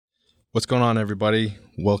What's going on, everybody?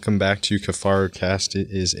 Welcome back to Kifaru Cast. It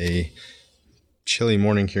is a chilly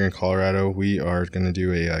morning here in Colorado. We are going to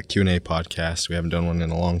do a Q&A podcast. We haven't done one in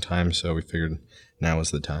a long time, so we figured now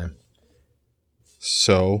is the time.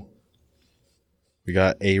 So we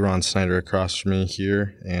got Aaron Snyder across from me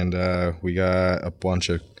here, and we got a bunch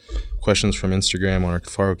of questions from Instagram on our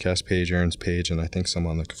Kifaru Cast page, Aaron's page, and I think some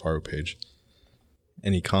on the Kifaru page.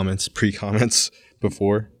 Any comments, pre-comments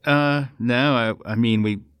before? No. I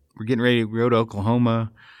mean, we're getting ready to go to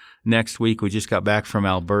Oklahoma next week. We just got back from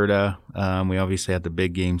Alberta. We obviously had the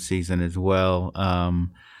big game season as well.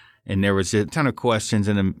 And there was a ton of questions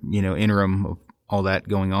in the interim of all that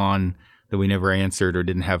going on that we never answered or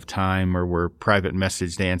didn't have time or were private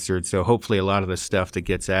messaged answered. So hopefully a lot of the stuff that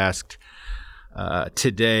gets asked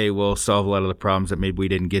today will solve a lot of the problems that maybe we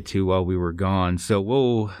didn't get to while we were gone. So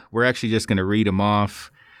we're actually just going to read them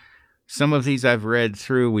off. Some of these I've read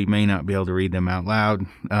through. We may not be able to read them out loud.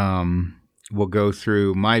 We'll go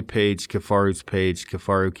through my page, Kifaru's page,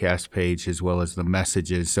 Kifaru Cast page, as well as the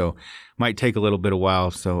messages. So might take a little bit of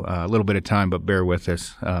while, so a little bit of time, but bear with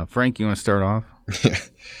us. Frank, you want to start off?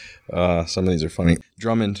 Some of these are funny.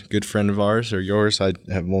 Drummond, good friend of ours, or yours. I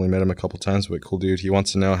have only met him a couple times, but cool dude. He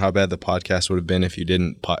wants to know how bad the podcast would have been if you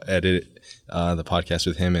didn't edit the podcast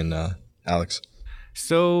with him and Alex.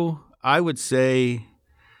 So I would say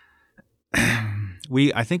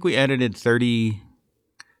I think we edited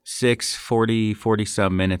 36, 40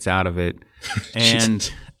 some minutes out of it. And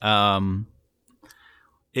for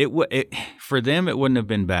them, it wouldn't have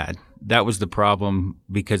been bad. That was the problem,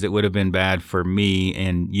 because it would have been bad for me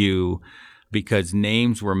and you, because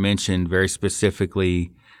names were mentioned very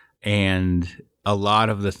specifically, and a lot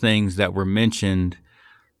of the things that were mentioned,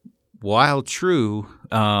 while true,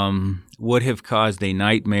 would have caused a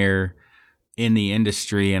nightmare in the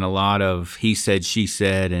industry, and a lot of he said, she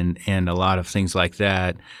said, and a lot of things like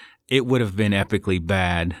that. It would have been epically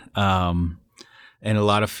bad. And a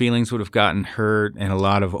lot of feelings would have gotten hurt, and a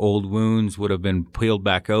lot of old wounds would have been peeled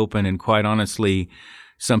back open. And quite honestly,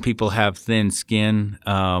 some people have thin skin.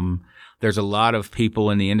 There's a lot of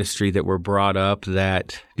people in the industry that were brought up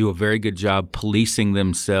that do a very good job policing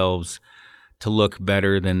themselves to look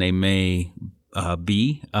better than they may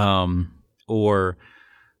be, or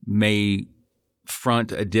may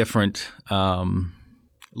front a different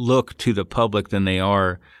look to the public than they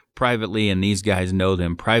are privately, and these guys know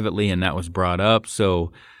them privately, and that was brought up.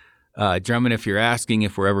 So, Drummond, if you're asking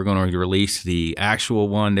if we're ever going to release the actual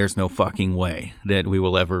one, there's no fucking way that we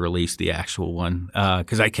will ever release the actual one,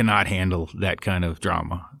 because I cannot handle that kind of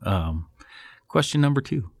drama. Question number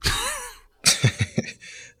 2.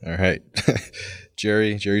 All right.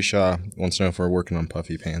 Jerry Shaw wants to know if we're working on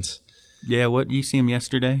puffy pants. Yeah, what, you see him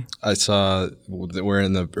yesterday? I saw that we're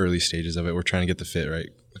in the early stages of it. We're trying to get the fit right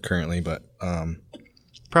currently, but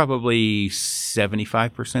probably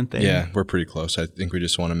 75% there. Yeah, we're pretty close. I think we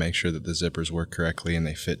just want to make sure that the zippers work correctly and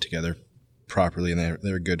they fit together properly, and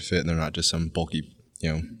they're a good fit, and they're not just some bulky,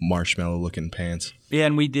 marshmallow looking pants. Yeah,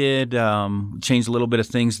 and we did change a little bit of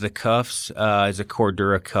things. The cuffs is a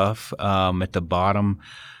Cordura cuff at the bottom,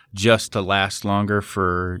 just to last longer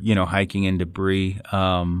for hiking in debris.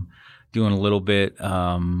 Doing a little bit,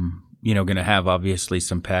 going to have obviously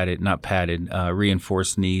some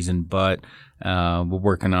reinforced knees and butt. We're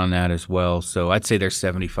working on that as well. So I'd say there's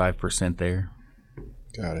 75% there.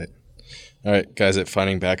 Got it. All right, guys at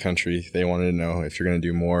Finding Backcountry, they wanted to know if you're going to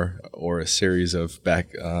do more or a series of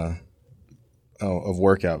of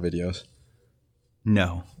workout videos.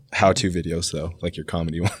 No. How-to videos, though, like your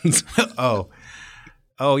comedy ones.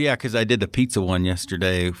 Oh, yeah, because I did the pizza one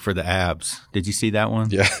yesterday for the abs. Did you see that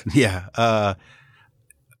one? Yeah. Yeah.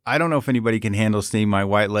 I don't know if anybody can handle seeing my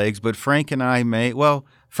white legs, but Frank and I may. Well,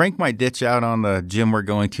 Frank might ditch out on the gym we're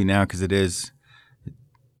going to now because it is,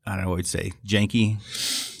 I don't know what you'd say, janky.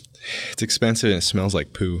 It's expensive and it smells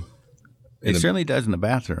like poo. It certainly does in the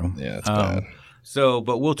bathroom. Yeah, it's bad.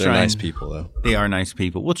 But we'll try. They're nice people, though. They are nice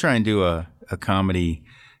people. We'll try and do a comedy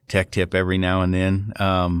tech tip every now and then.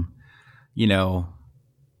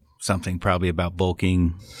 Something probably about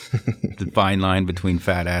bulking, the fine line between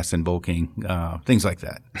fat ass and bulking, things like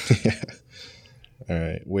that. Yeah. All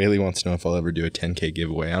right. Whaley wants to know if I'll ever do a 10K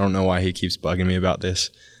giveaway. I don't know why he keeps bugging me about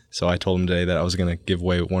this. So I told him today that I was going to give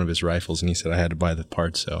away one of his rifles, and he said I had to buy the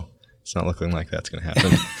parts. So it's not looking like that's going to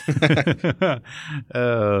happen.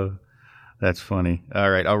 Oh, that's funny.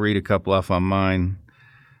 All right. I'll read a couple off on mine.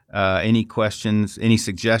 Any questions, any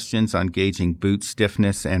suggestions on gauging boot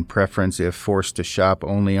stiffness and preference if forced to shop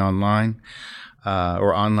only online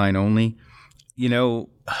or online only?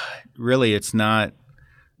 Really, it's not,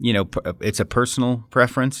 it's a personal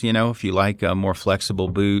preference. If you like a more flexible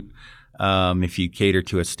boot, if you cater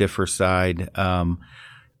to a stiffer side.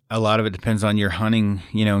 A lot of it depends on your hunting.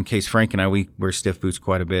 In case Frank and I, we wear stiff boots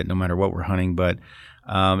quite a bit no matter what we're hunting. But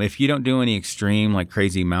if you don't do any extreme, like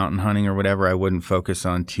crazy mountain hunting or whatever, I wouldn't focus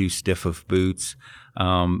on too stiff of boots.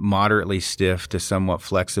 Moderately stiff to somewhat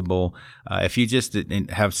flexible. If you just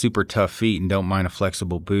have super tough feet and don't mind a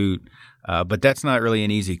flexible boot, but that's not really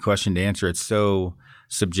an easy question to answer. It's so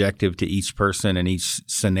subjective to each person and each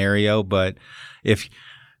scenario. But if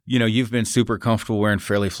you've been super comfortable wearing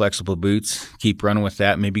fairly flexible boots, keep running with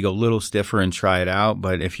that. Maybe go a little stiffer and try it out.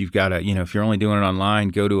 But if you've got if you're only doing it online,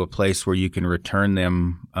 go to a place where you can return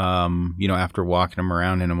them, after walking them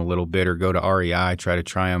around in them a little bit, or go to REI, try to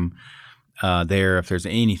try them there if there's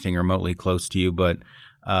anything remotely close to you. But,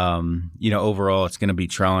 overall, it's going to be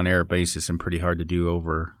trial and error basis and pretty hard to do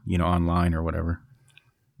over, online or whatever.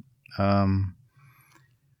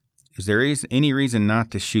 Is there any reason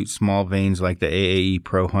not to shoot small veins like the AAE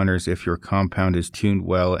Pro Hunters if your compound is tuned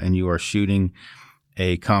well and you are shooting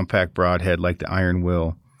a compact broadhead like the Iron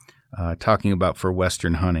Will? Talking about for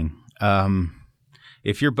Western hunting.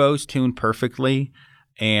 If your bow's tuned perfectly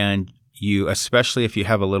and especially if you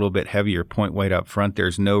have a little bit heavier point weight up front,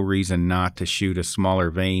 there's no reason not to shoot a smaller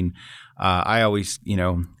vein. I always,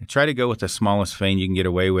 try to go with the smallest vein you can get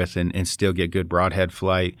away with and still get good broadhead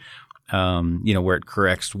flight. Where it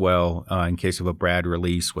corrects well in case of a Brad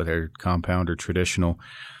release, whether compound or traditional.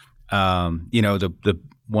 The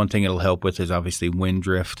one thing it'll help with is obviously wind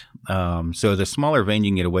drift. So the smaller vein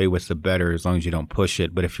you can get away with, the better, as long as you don't push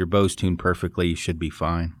it. But if your bow's tuned perfectly, you should be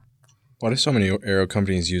fine. Why do so many arrow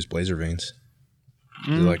companies use blazer veins?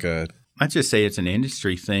 Is it like I'd just say it's an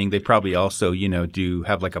industry thing. They probably also, do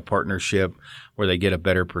have like a partnership where they get a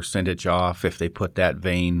better percentage off if they put that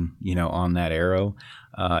vein, on that arrow.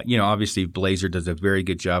 Obviously Blazer does a very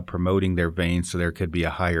good job promoting their veins, so there could be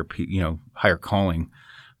a higher calling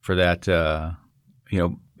for that.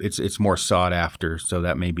 It's more sought after, so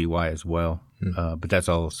that may be why as well. But that's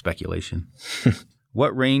all speculation.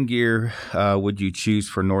 What rain gear would you choose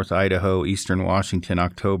for North Idaho, Eastern Washington,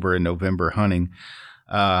 October and November hunting?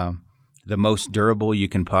 The most durable you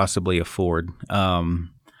can possibly afford.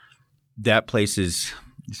 That place is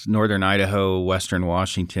Northern Idaho, Western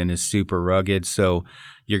Washington is super rugged. So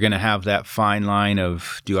you're going to have that fine line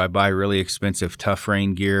of, do I buy really expensive tough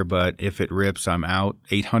rain gear, but if it rips, I'm out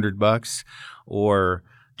 $800? Or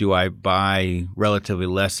do I buy relatively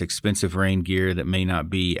less expensive rain gear that may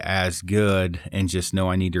not be as good and just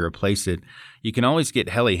know I need to replace it? You can always get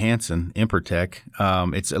Helly Hansen Impertech.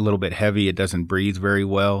 It's a little bit heavy. It doesn't breathe very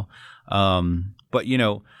well. But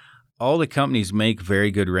all the companies make very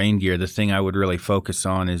good rain gear. The thing I would really focus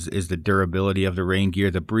on is the durability of the rain gear.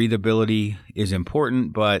 The breathability is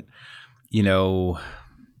important, but when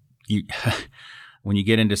you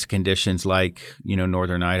get into conditions like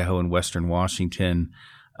Northern Idaho and Western Washington,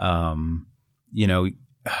 the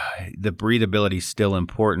breathability is still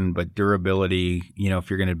important, but durability, if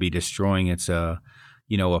you're going to be destroying, it's a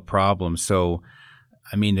problem. So,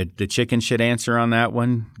 the chicken shit answer on that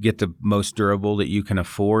one, get the most durable that you can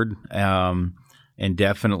afford. And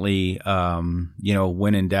definitely,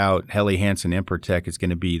 when in doubt, Helly Hansen Impertech is going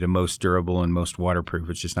to be the most durable and most waterproof.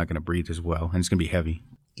 It's just not going to breathe as well, and it's going to be heavy.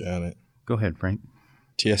 Got it. Go ahead, Frank.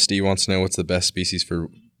 TSD wants to know what's the best species for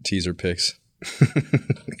teaser picks.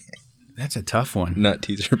 That's a tough one. Not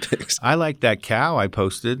teaser picks. I like that cow I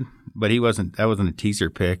posted, but that wasn't a teaser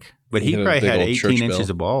pick. But he probably had 18 inches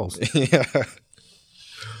of balls. Yeah.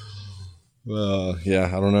 Well, yeah,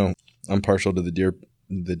 I don't know. I'm partial to the deer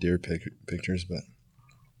pictures, but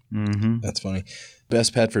that's funny.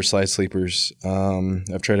 Best pad for side sleepers.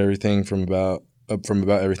 I've tried everything from about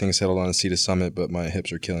everything settled on Sea to Summit, but my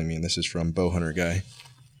hips are killing me. And this is from Bow Hunter Guy.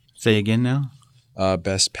 Say again now.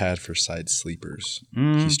 Best pad for side sleepers.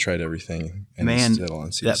 He's tried everything. And man, settled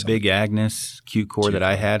on Sea that to Summit. big Agnes Q core that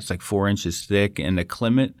I had, it's like 4 inches thick, and the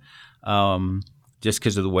Clement, just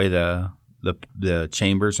because of the way the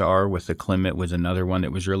chambers are with the Clement was another one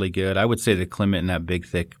that was really good. I would say the Clement and that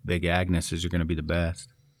big Agnes are going to be the best.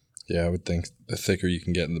 Yeah, I would think the thicker you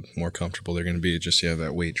can get and the more comfortable they're going to be. Just you have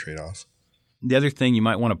that weight trade-off. The other thing, you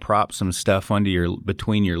might want to prop some stuff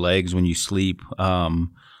between your legs when you sleep.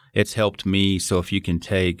 It's helped me. So if you can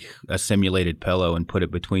take a simulated pillow and put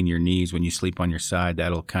it between your knees when you sleep on your side,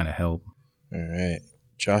 that'll kind of help. All right.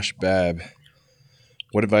 Josh Babb.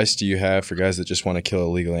 What advice do you have for guys that just want to kill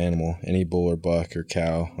a legal animal, any bull or buck or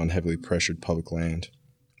cow, on heavily pressured public land?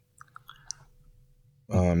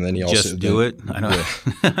 Then he also just do it. I don't.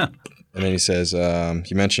 Yeah. And then he says,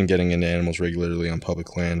 you mentioned getting into animals regularly on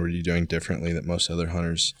public land. What are you doing differently that most other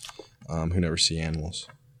hunters who never see animals?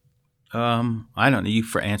 I don't know. You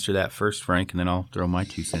answer that first, Frank, and then I'll throw my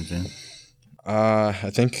 2 cents in.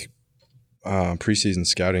 I think preseason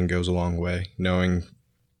scouting goes a long way. Knowing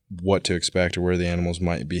what to expect or where the animals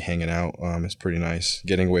might be hanging out is pretty nice.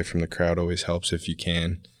 Getting away from the crowd always helps if you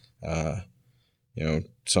can.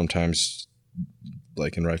 Sometimes,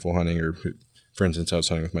 like in rifle hunting, or for instance, I was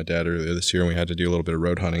hunting with my dad earlier this year, and we had to do a little bit of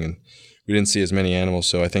road hunting, and we didn't see as many animals.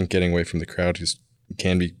 So I think getting away from the crowd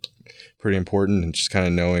can be pretty important, and just kind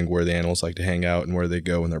of knowing where the animals like to hang out and where they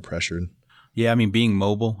go when they're pressured. Yeah, I mean, being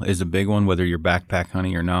mobile is a big one, whether you're backpack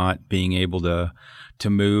hunting or not. Being able to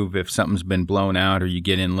move if something's been blown out or you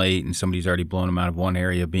get in late and somebody's already blown them out of one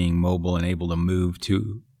area, being mobile and able to move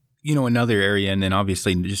to, another area. And then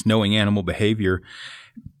obviously just knowing animal behavior.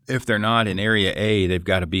 If they're not in area A, they've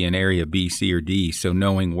got to be in area B, C, or D. So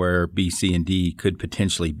knowing where B, C, and D could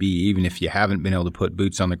potentially be, even if you haven't been able to put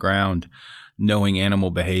boots on the ground, knowing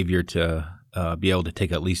animal behavior to be able to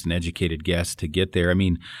take at least an educated guess to get there. I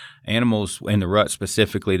mean, animals in the rut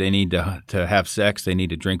specifically, they need to have sex, they need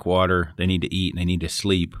to drink water, they need to eat, and they need to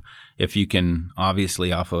sleep. If you can,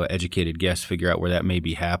 obviously, off of educated guess, figure out where that may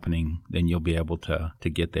be happening, then you'll be able to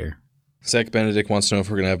get there. Zach Benedict wants to know if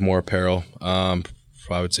we're going to have more apparel.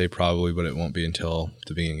 I would say probably, but it won't be until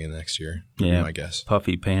the beginning of next year, yeah, my guess.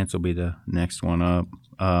 Puffy pants will be the next one up.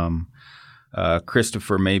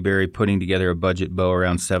 Christopher Mayberry putting together a budget bow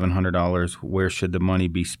around $700. Where should the money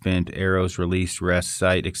be spent? Arrows, release, rest,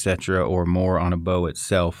 sight, etc., or more on a bow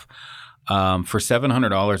itself? For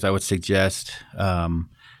 $700, I would suggest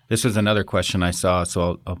this was another question I saw,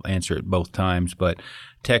 so I'll answer it both times. But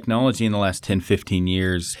technology in the last 10, 15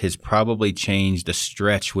 years has probably changed. A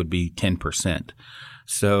stretch would be 10%.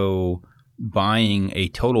 So buying a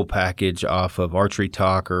total package off of Archery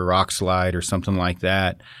Talk or Rockslide or something like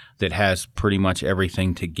that has pretty much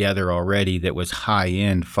everything together already that was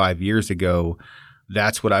high-end 5 years ago,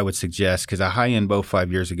 that's what I would suggest, because a high-end bow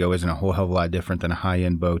 5 years ago isn't a whole hell of a lot different than a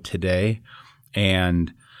high-end bow today.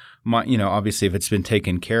 And obviously if it's been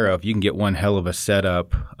taken care of, you can get one hell of a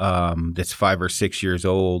setup that's 5 or 6 years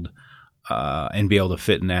old and be able to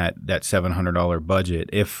fit in that $700 budget.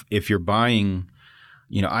 If you're buying,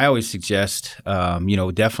 I always suggest,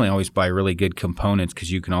 definitely always buy really good components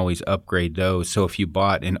because you can always upgrade those. So if you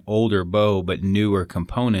bought an older bow but newer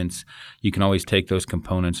components, you can always take those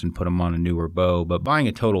components and put them on a newer bow. But buying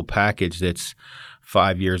a total package that's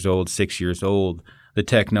 5 years old, 6 years old, the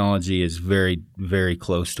technology is very, very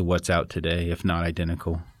close to what's out today, if not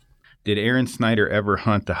identical. Did Aaron Snyder ever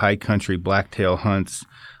hunt the high country blacktail hunts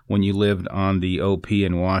when you lived on the OP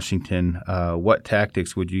in Washington? What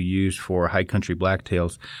tactics would you use for high country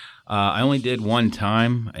blacktails? I only did one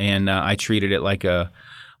time, and I treated it like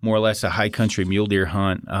more or less a high country mule deer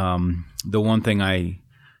hunt. The one thing I,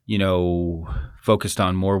 focused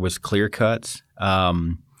on more was clear cuts.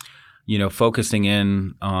 Focusing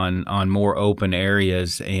in on more open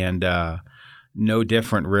areas, and no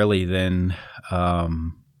different really than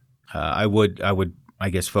I would I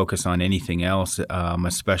guess focus on anything else,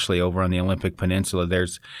 especially over on the Olympic Peninsula.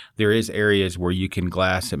 There is areas where you can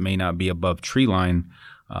glass. It may not be above tree line,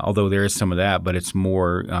 although there is some of that, but it's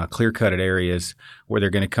more clear-cutted areas where they're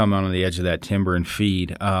going to come out on the edge of that timber and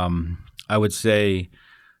feed. I would say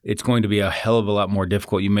it's going to be a hell of a lot more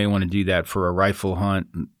difficult. You may want to do that for a rifle hunt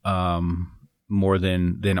more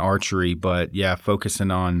than archery, but yeah, focusing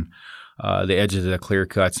on the edges of the clear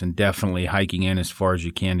cuts and definitely hiking in as far as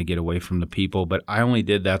you can to get away from the people. But I only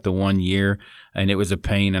did that the 1 year, and it was a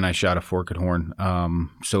pain, and I shot a forked horn.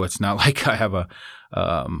 So it's not like I have a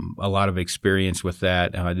lot of experience with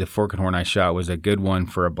that. The forked horn I shot was a good one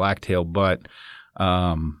for a blacktail, but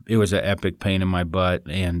it was an epic pain in my butt,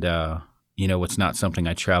 and it's not something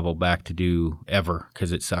I travel back to do ever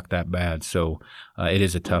because it sucked that bad. So it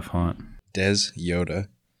is a tough hunt. Des Yoda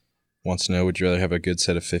wants to know, would you rather have a good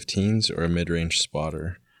set of 15s or a mid-range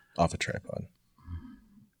spotter off a tripod?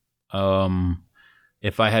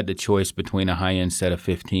 If I had the choice between a high-end set of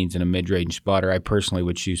 15s and a mid-range spotter, I personally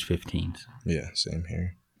would choose 15s. Yeah, same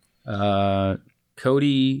here.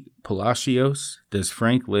 Cody Palacios, does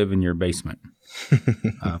Frank live in your basement?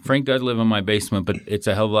 Frank does live in my basement, but it's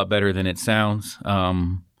a hell of a lot better than it sounds.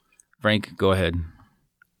 Frank, go ahead.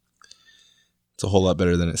 It's a whole lot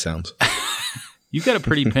better than it sounds. You've got a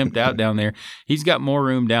pretty pimped out down there. He's got more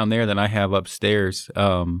room down there than I have upstairs.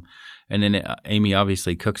 And then Amy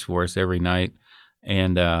obviously cooks for us every night.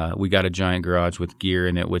 And we got a giant garage with gear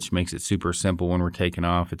in it, which makes it super simple when we're taking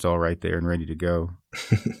off. It's all right there and ready to go.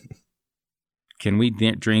 Can we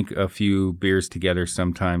drink a few beers together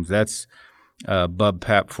sometimes? That's Bub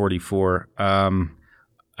Pap 44.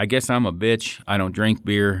 I guess I'm a bitch. I don't drink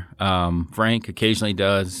beer. Frank occasionally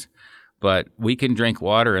does. but we can drink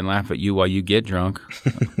water and laugh at you while you get drunk.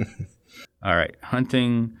 All right,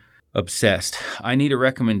 hunting obsessed. I need a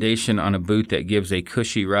recommendation on a boot that gives a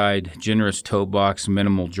cushy ride, generous toe box,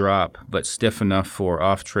 minimal drop, but stiff enough for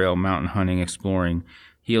off-trail mountain hunting exploring.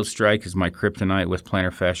 Heel strike is my kryptonite with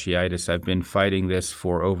plantar fasciitis. I've been fighting this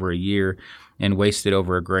for over a year and wasted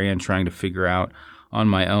over $1,000 trying to figure out on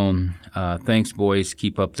my own. Thanks, boys.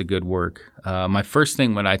 Keep up the good work. My first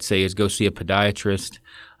thing, what I'd say, is go see a podiatrist,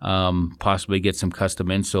 possibly get some custom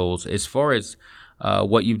insoles. As far as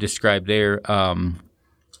what you've described there,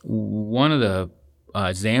 one of the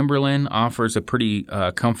Zamberlan offers a pretty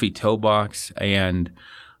comfy toe box and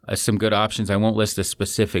some good options. I won't list a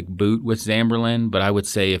specific boot with Zamberlan, but I would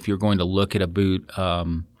say if you're going to look at a boot,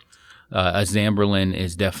 a Zamberlan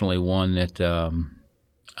is definitely one that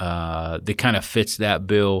kind of fits that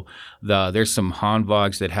bill. There's some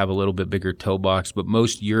Hanvogs that have a little bit bigger toe box, but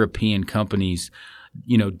most European companies,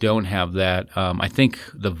 don't have that. I think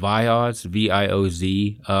the Vioz,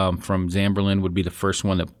 V-I-O-Z, from Zamberlan would be the first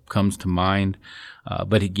one that comes to mind.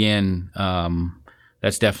 But again,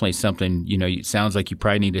 that's definitely something, it sounds like you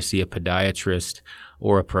probably need to see a podiatrist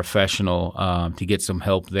or a professional to get some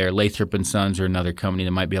help there. Lathrop & Sons are another company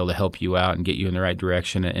that might be able to help you out and get you in the right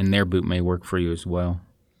direction, and their boot may work for you as well.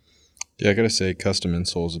 Yeah, I got to say custom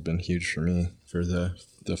insoles have been huge for me for the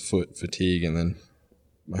foot fatigue, and then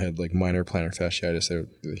I had like minor plantar fasciitis.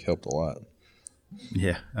 They helped a lot.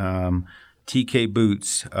 Yeah. TK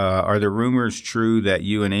Boots, are the rumors true that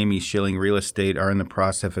you and Amy Schilling Real Estate are in the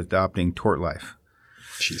process of adopting Tort Life?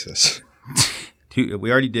 Jesus.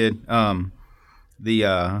 We already did.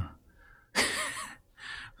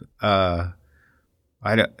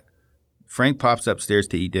 Frank pops upstairs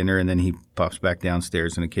to eat dinner, and then he pops back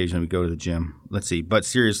downstairs, and occasionally we go to the gym. Let's see. But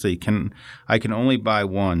seriously, I can only buy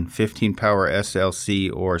one 15-power SLC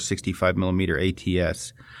or 65mm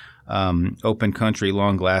ATS. Open country,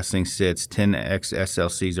 long-lasting sits, 10X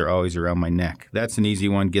SLCs are always around my neck. That's an easy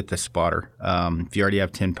one. Get the spotter. If you already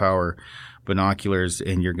have 10-power binoculars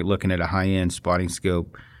and you're looking at a high-end spotting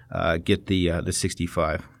scope, get the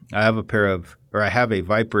 65. I have a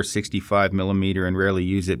Viper 65mm and rarely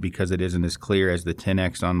use it because it isn't as clear as the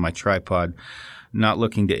 10X on my tripod. Not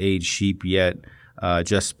looking to age sheep yet,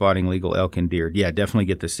 just spotting legal elk and deer. Yeah, definitely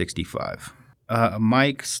get the 65.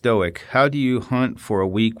 Mike Stoic, how do you hunt for a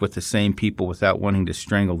week with the same people without wanting to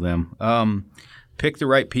strangle them? Pick the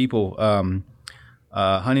right people.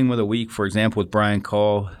 Hunting with a week, for example, with Brian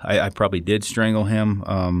Call, I probably did strangle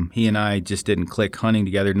him. He and I just didn't click hunting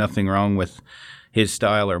together. Nothing wrong with his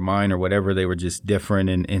style or mine or whatever. They were just different,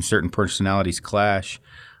 and certain personalities clash.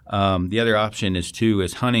 The other option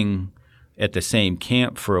is hunting at the same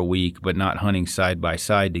camp for a week, but not hunting side by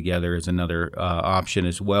side together is another option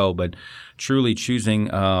as well. But truly choosing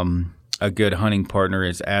a good hunting partner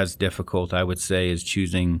is as difficult, I would say, as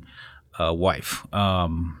choosing a wife.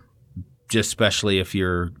 Just especially if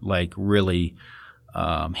you're like really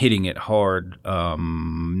hitting it hard,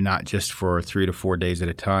 not just for 3 to 4 days at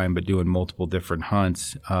a time, but doing multiple different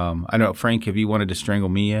hunts. I don't know, Frank, have you wanted to strangle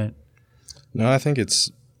me yet? No, I think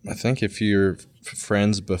if you're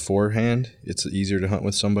friends beforehand, it's easier to hunt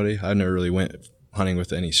with somebody. I never really went hunting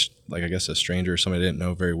with any, like I guess a stranger or somebody I didn't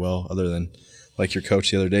know very well, other than like your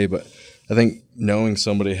coach the other day. But I think knowing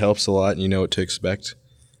somebody helps a lot, and you know what to expect.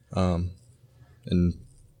 And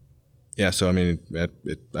yeah, so I mean,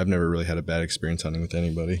 I've never really had a bad experience hunting with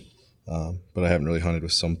anybody, but I haven't really hunted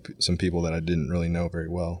with some people that I didn't really know very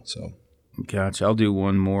well. So, gotcha. I'll do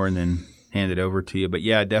one more and then hand it over to you. But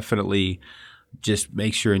yeah, definitely, just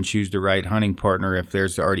make sure and choose the right hunting partner. If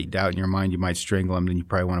there's already doubt in your mind you might strangle them, then you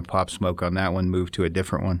probably want to pop smoke on that one. Move to a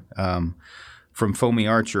different one. From Foamy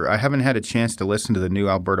Archer, I haven't had a chance to listen to the new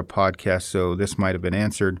Alberta podcast, so this might have been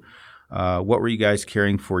answered. What were you guys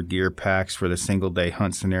carrying for gear packs for the single-day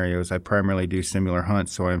hunt scenarios? I primarily do similar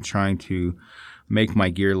hunts, so I'm trying to make my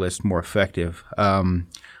gear list more effective.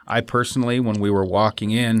 I personally, when we were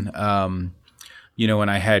walking in, when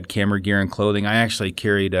I had camera gear and clothing, I actually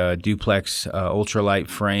carried a duplex ultralight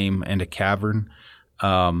frame and a cavern.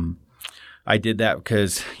 I did that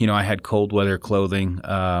because, I had cold weather clothing,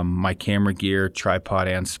 my camera gear, tripod,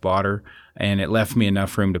 and spotter, and it left me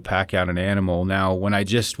enough room to pack out an animal. Now, when I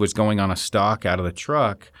just was going on a stalk out of the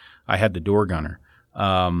truck, I had the door gunner.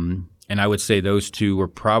 And I would say those two were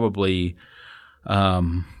probably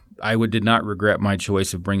did not regret my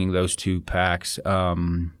choice of bringing those two packs.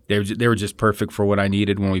 They were just perfect for what I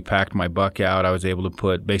needed. When we packed my buck out, I was able to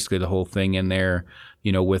put basically the whole thing in there,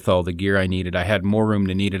 with all the gear I needed. I had more room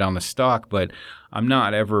to need it on the stock, but I'm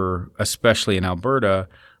not ever, especially in Alberta,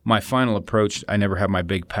 my final approach, I never have my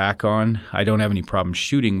big pack on. I don't have any problem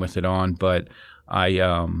shooting with it on, but I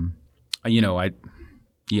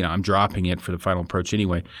I'm dropping it for the final approach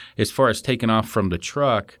anyway. As far as taking off from the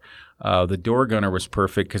truck, the door gunner was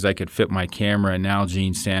perfect because I could fit my camera, an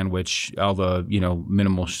Nalgene sandwich, all the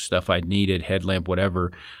minimal stuff I needed, headlamp,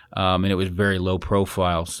 whatever, and it was very low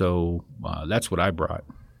profile. So that's what I brought.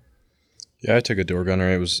 Yeah, I took a door gunner.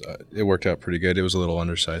 It worked out pretty good. It was a little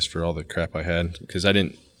undersized for all the crap I had because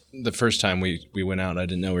the first time we went out, I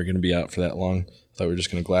didn't know we were going to be out for that long. I thought we were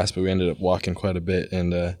just going to glass, but we ended up walking quite a bit,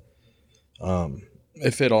 and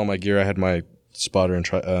it fit all my gear. I had my spotter and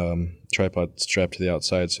tripod strapped to the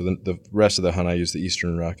outside, so the rest of the hunt I used the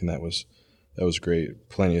Eastern Rock, and that was great.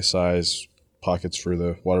 Plenty of size, pockets for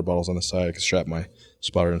the water bottles on the side. I could strap my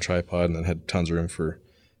spotter and tripod, and then had tons of room for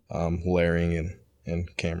layering and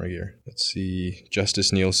camera gear. Let's see,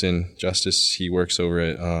 Justice Nielsen. Justice, he works over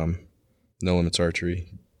at No Limits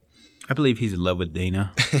Archery. I believe he's in love with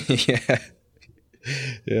Dana.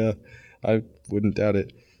 Yeah, I wouldn't doubt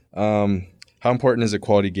it. How important is a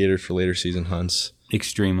quality gator for later season hunts?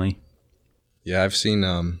 Extremely. Yeah, I've seen.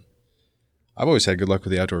 I've always had good luck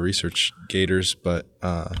with the Outdoor Research gators, but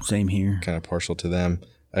same here. Kind of partial to them.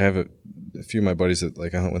 I have a few of my buddies that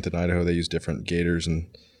I hunt with in Idaho. They use different gators, and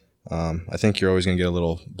I think you're always going to get a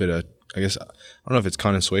little bit of. I guess I don't know if it's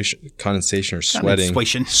condensation or sweating.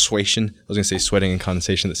 Swation. I was going to say sweating and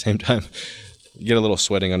condensation at the same time. You get a little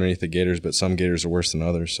sweating underneath the gators, but some gators are worse than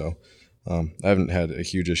others. So I haven't had a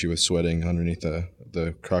huge issue with sweating underneath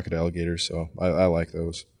the crocodile gators. So I like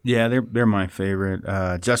those. Yeah, they're my favorite.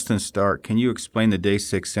 Justin Stark, can you explain the Day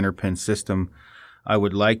 6 center pin system? I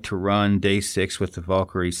would like to run Day 6 with the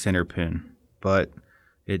Valkyrie center pin, but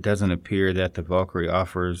it doesn't appear that the Valkyrie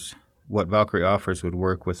offers would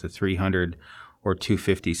work with the 300 or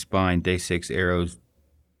 250 spine Day 6 arrows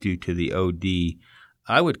due to the OD.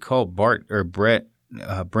 I would call Brent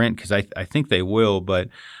because I think they will, but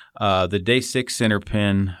the Day 6 center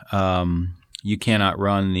pin, you cannot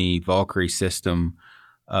run the Valkyrie system,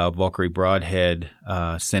 Valkyrie broadhead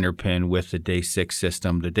center pin with the Day 6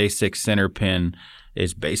 system. The Day 6 center pin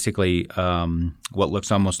is basically what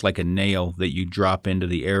looks almost like a nail that you drop into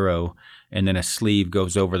the arrow, and then a sleeve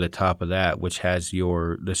goes over the top of that, which has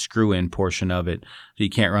the screw-in portion of it. So you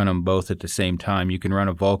can't run them both at the same time. You can run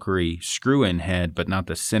a Valkyrie screw-in head, but not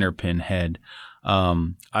the center pin head.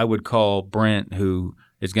 I would call Brent, who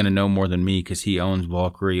is going to know more than me because he owns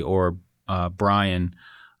Valkyrie, or Brian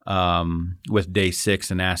with Day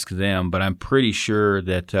 6 and ask them. But I'm pretty sure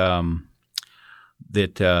that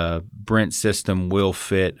Brent's system will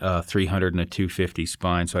fit 300 and a 250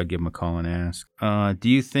 spine, so I'd give him a call and ask. Do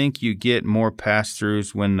you think you get more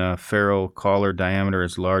pass-throughs when the ferrule collar diameter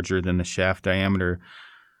is larger than the shaft diameter?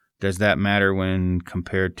 Does that matter when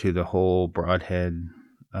compared to the hole broadhead,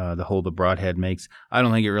 the broadhead makes? I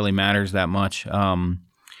don't think it really matters that much.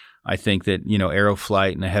 I think that, arrow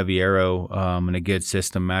flight and a heavy arrow and a good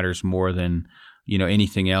system matters more than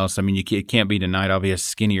anything else. I mean, it can't be denied. Obviously,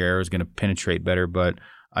 skinnier arrow is going to penetrate better, but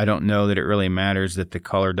I don't know that it really matters that the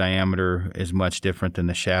collar diameter is much different than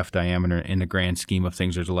the shaft diameter in the grand scheme of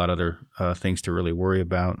things. There's a lot of other things to really worry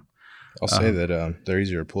about. I'll say that they're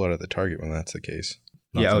easier to pull out of the target when that's the case.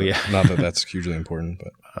 Not that that's hugely important,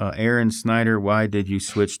 but Aaron Snyder, why did you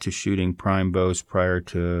switch to shooting prime bows prior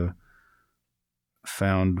to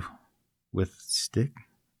found with stick?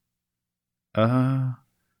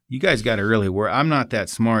 You guys got to really work. I'm not that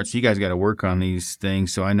smart, so you guys got to work on these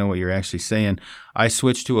things so I know what you're actually saying. I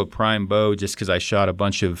switched to a prime bow just because I shot a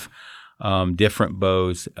bunch of different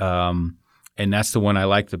bows, and that's the one I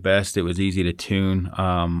liked the best. It was easy to tune.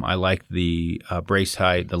 I liked the brace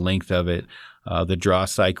height, the length of it, the draw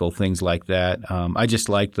cycle, things like that. I just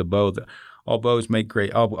liked the bow. All bows make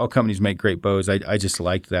great. All companies make great bows. I just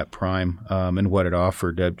liked that prime and what it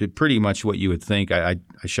offered. Pretty much what you would think. I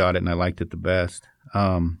shot it and I liked it the best.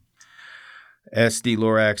 SD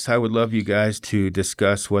Lorax, I would love you guys to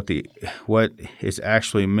discuss what is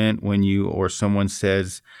actually meant when you or someone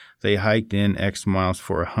says they hiked in X miles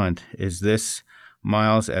for a hunt. Is this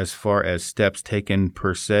miles as far as steps taken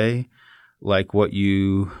per se, like what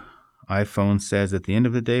you iPhone says at the end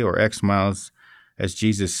of the day, or X miles as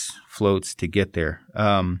Jesus floats to get there?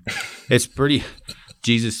 It's pretty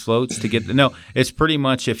Jesus floats to get there. No, it's pretty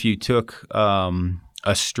much if you took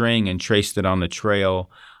a string and traced it on the trail,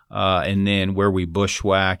 and then where we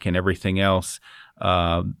bushwhack and everything else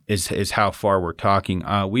is how far we're talking.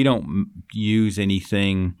 We don't use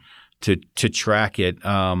anything to track it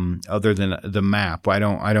other than the map. I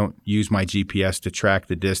don't use my GPS to track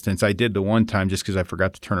the distance. I did the one time just because I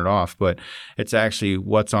forgot to turn it off, but it's actually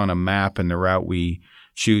what's on a map and the route we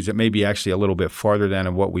choose. It may be actually a little bit farther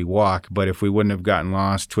than what we walk, but if we wouldn't have gotten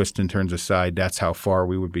lost, twists and turns aside, that's how far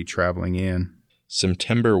we would be traveling in.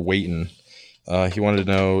 September Waiton. He wanted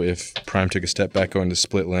to know if Prime took a step back going to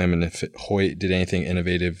split limb and if Hoyt did anything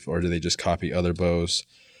innovative or do they just copy other bows.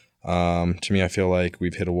 To me, I feel like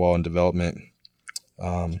we've hit a wall in development.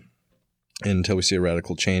 And until we see a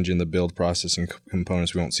radical change in the build process and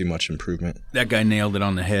components, we won't see much improvement. That guy nailed it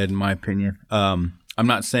on the head, in my opinion. I'm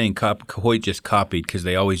not saying Hoyt just copied because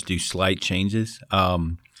they always do slight changes.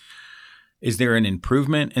 Is there an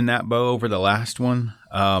improvement in that bow over the last one?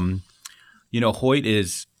 Hoyt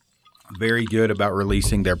is very good about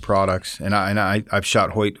releasing their products, and I've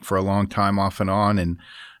shot Hoyt for a long time off and on, and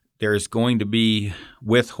there's going to be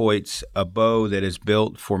with Hoyt's a bow that is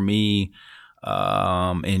built for me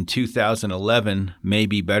in 2011 may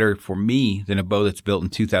be better for me than a bow that's built in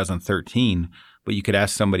 2013, but you could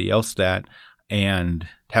ask somebody else that and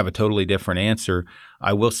have a totally different answer.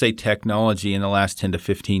 I will say technology in the last 10 to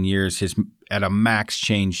 15 years has at a max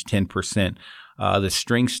changed 10%. The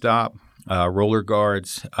string stop, roller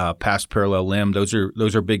guards, pass parallel limb, those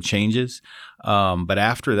are big changes. But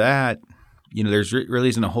after that, there's really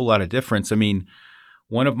isn't a whole lot of difference. I mean,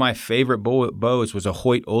 one of my favorite bows was a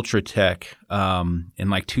Hoyt Ultratech in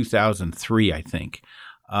like 2003, I think.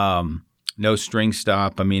 No string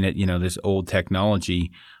stop. I mean, this old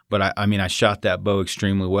technology. But I shot that bow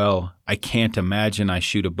extremely well. I can't imagine I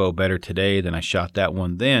shoot a bow better today than I shot that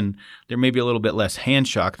one then. There may be a little bit less hand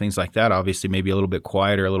shock, things like that. Obviously, maybe a little bit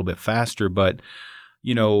quieter, a little bit faster. But,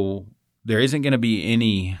 there isn't going to be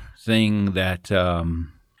anything that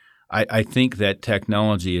I think that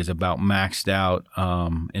technology is about maxed out,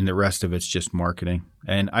 and the rest of it's just marketing.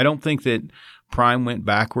 And I don't think that Prime went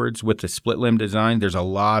backwards with the split limb design. There's a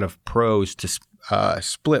lot of pros to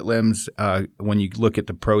split limbs when you look at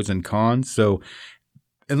the pros and cons. So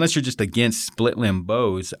unless you're just against split limb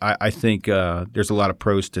bows, I think there's a lot of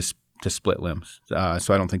pros to split limbs.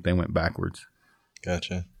 So I don't think they went backwards.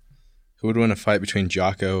 Gotcha. Who would win a fight between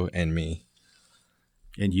Jocko and me?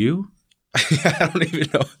 And you? I don't even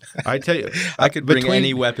know. I tell you, I could bring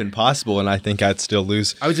any weapon possible, and I think I'd still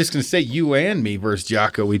lose. I was just going to say, you and me versus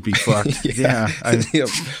Jocko, we'd be fucked. yeah.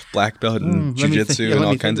 Black belt and jiu-jitsu and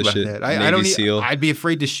all kinds of shit. Navy SEAL. I'd be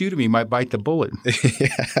afraid to shoot him. He might bite the bullet.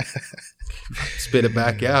 Spit it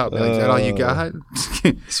back out. Like, is that all you got?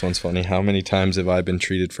 This one's funny. How many times have I been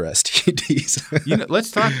treated for STDs?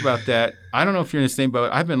 Let's talk about that. I don't know if you're in the same boat.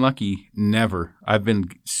 I've been lucky. Never. I've been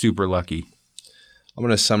super lucky. I'm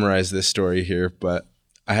going to summarize this story here, but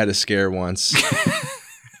I had a scare once.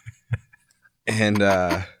 And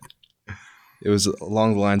it was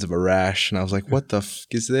along the lines of a rash. And I was like, what the f***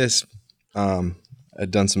 is this? I'd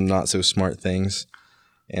done some not so smart things.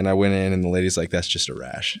 And I went in and the lady's like, that's just a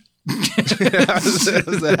rash. It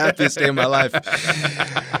was the happiest day of my life.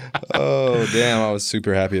 Oh, damn. I was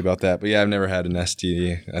super happy about that. But yeah, I've never had an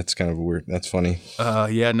STD. That's kind of weird. That's funny.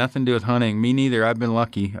 Yeah, nothing to do with hunting. Me neither. I've been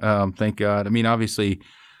lucky. Thank God. I mean, obviously,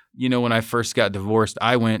 when I first got divorced,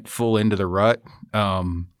 I went full into the rut.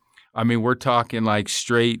 We're talking like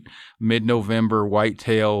straight mid-November,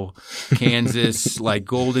 whitetail, Kansas, like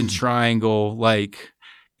Golden Triangle, like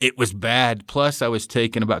it was bad. Plus, I was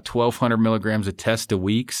taking about 1,200 milligrams of test a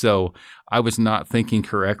week, so I was not thinking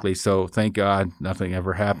correctly. So thank God nothing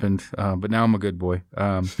ever happened. But now I'm a good boy.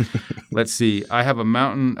 Let's see. I have a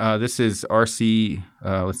mountain. This is RC.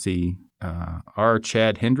 R.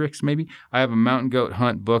 Chad Hendricks, maybe. I have a mountain goat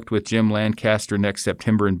hunt booked with Jim Lancaster next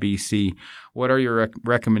September in BC. What are your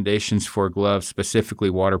recommendations for gloves, specifically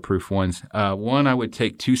waterproof ones? One, I would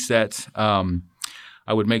take 2 sets.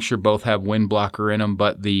 I would make sure both have wind blocker in them,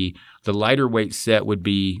 but the lighter weight set would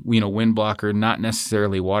be, wind blocker, not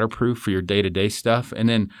necessarily waterproof for your day-to-day stuff. And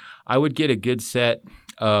then I would get a good set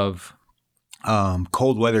of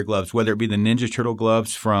cold weather gloves, whether it be the Ninja Turtle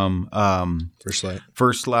gloves from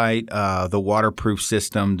First Light, the waterproof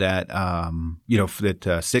system that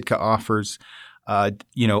that Sitka offers.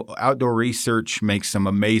 Outdoor Research makes some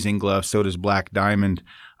amazing gloves. So does Black Diamond.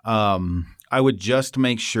 I would just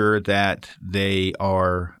make sure that they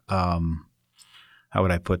are, how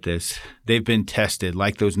would I put this? They've been tested,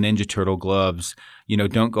 like those Ninja Turtle gloves.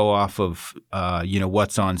 Don't go off of,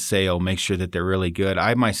 what's on sale. Make sure that they're really good.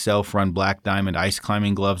 I myself run Black Diamond ice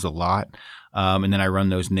climbing gloves a lot, and then I run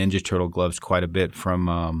those Ninja Turtle gloves quite a bit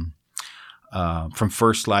from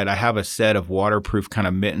First Light. I have a set of waterproof kind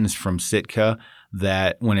of mittens from Sitka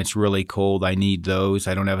that when it's really cold, I need those.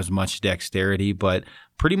 I don't have as much dexterity, but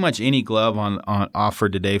pretty much any glove on offer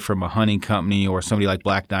today from a hunting company or somebody like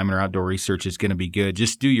Black Diamond or Outdoor Research is going to be good.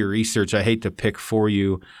 Just do your research. I hate to pick for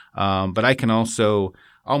you, but I can also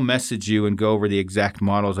I'll message you and go over the exact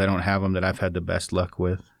models. I don't have them that I've had the best luck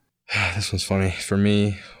with. This one's funny. For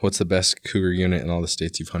me, what's the best cougar unit in all the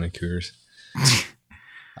states you've hunted cougars?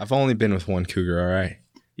 I've only been with one cougar, all right?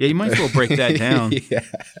 Yeah, you might as well break that down. Yeah.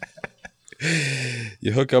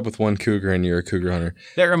 You hook up with one cougar and you're a cougar hunter.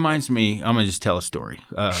 That reminds me, I'm going to just tell a story,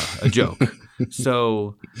 a joke.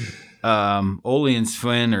 So Ole and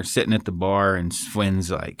Sven are sitting at the bar, and Sven's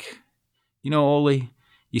like, Ole,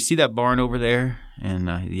 you see that barn over there? And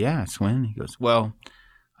yeah, Sven. He goes, well,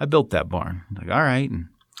 I built that barn. I'm like, all right. And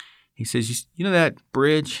he says, you know that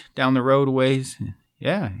bridge down the road a ways?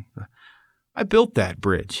 Yeah. I built that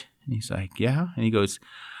bridge. And he's like, yeah. And he goes,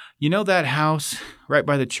 you know that house right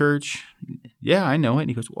by the church? Yeah, I know it. And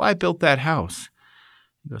he goes, well, I built that house.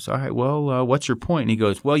 He goes, all right, well, what's your point? And he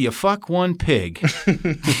goes, well, you fuck one pig.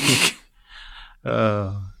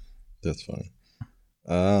 That's funny.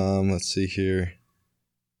 Let's see here.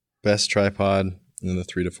 Best tripod in the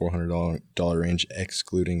 $300 to $400 range,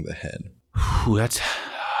 excluding the head. Ooh,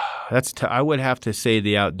 I would have to say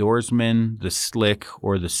the Outdoorsman, the Slick,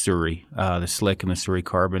 or the Suri. The Slick and the Suri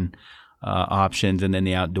Carbon options, and then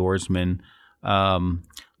the Outdoorsman.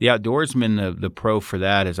 The Outdoorsman, the pro for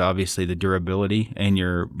that is obviously the durability, and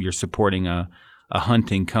you're supporting a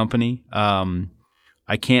hunting company.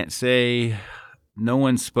 I can't say no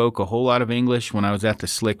one spoke a whole lot of English when I was at the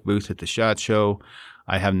Slick booth at the SHOT Show.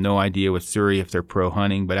 I have no idea with Suri if they're pro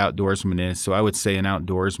hunting, but Outdoorsman is. So I would say an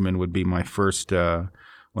Outdoorsman would be my first, one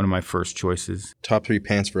of my first choices. Top 3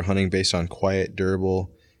 pants for hunting based on quiet,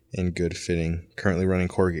 durable, and good fitting. Currently running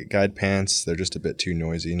Corrugate Guide pants. They're just a bit too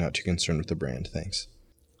noisy. Not too concerned with the brand. Thanks.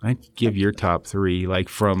 I'd give your top 3 like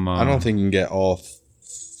from. I don't think you can get all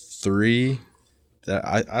 3.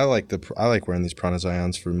 I like wearing these Prana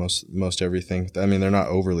Zions for most everything. I mean, they're not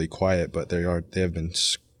overly quiet, but they have been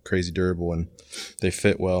crazy durable and they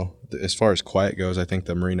fit well. As far as quiet goes, I think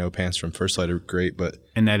the merino pants from First Light are great, but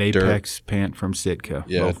and that Apex pant from Sitka,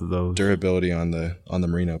 yeah, both of those. Durability on the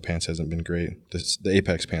merino pants hasn't been great. The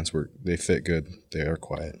Apex pants they fit good. They are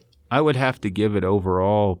quiet. I would have to give it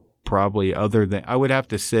overall probably I would have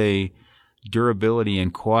to say durability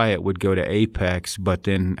and quiet would go to Apex, but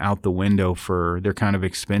then out the window they're kind of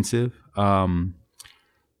expensive.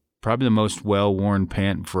 Probably the most well-worn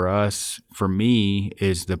pant for me,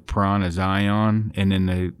 is the Prana Zion, and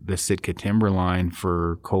then the Sitka Timberline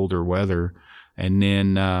for colder weather. And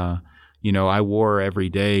then, I wore every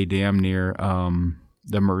day damn near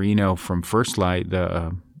the merino from First Light,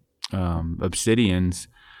 the Obsidians.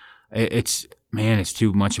 It's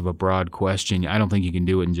too much of a broad question. I don't think you can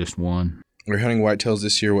do it in just one. We're hunting whitetails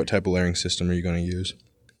this year. What type of layering system are you going to use?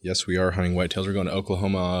 Yes, we are hunting whitetails. We're going to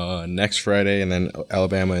Oklahoma next Friday and then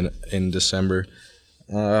Alabama in December.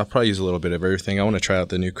 I'll probably use a little bit of everything. I want to try out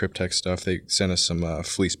the new Cryptex stuff. They sent us some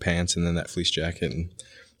fleece pants and then that fleece jacket. And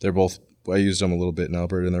I used them a little bit in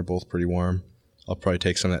Alberta, and they're both pretty warm. I'll probably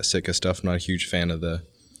take some of that Sitka stuff. I'm not a huge fan of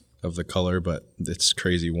the color, but it's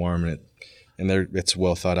crazy warm, and it's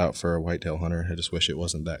well thought out for a whitetail hunter. I just wish it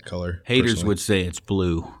wasn't that color. Haters personally would say it's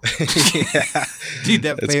blue. Yeah. Dude,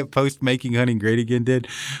 that post Making Hunting Great Again did,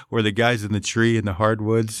 where the guy's in the tree in the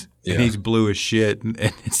hardwoods, and he's blue as shit, and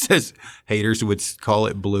it says haters would call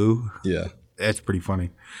it blue. Yeah. That's pretty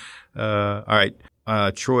funny. All right.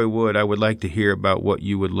 Troy Wood, I would like to hear about what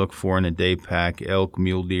you would look for in a day pack: elk,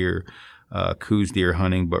 mule deer, coos deer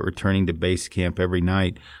hunting, but returning to base camp every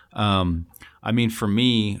night. For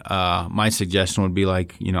me, my suggestion would be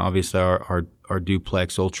obviously our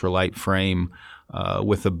duplex ultralight frame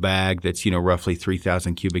with a bag that's, roughly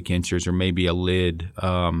 3,000 cubic inches, or maybe a lid,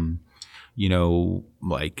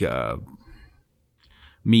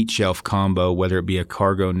 meat shelf combo, whether it be a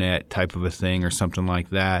cargo net type of a thing or something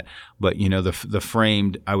like that. But, the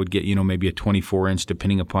framed, I would get, maybe a 24-inch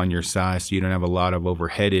depending upon your size, so you don't have a lot of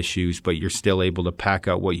overhead issues, but you're still able to pack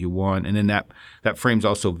out what you want. And then that frame's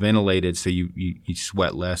also ventilated, so you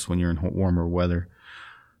sweat less when you're in warmer weather.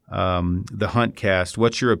 The hunt cast,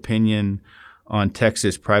 what's your opinion on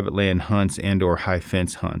Texas private land hunts and or high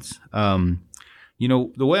fence hunts? The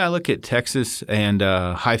way I look at Texas and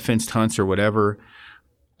high fenced hunts or whatever,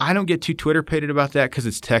 I don't get too Twitter-pated about that because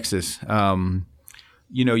it's Texas.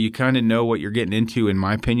 You kind of know what you're getting into, in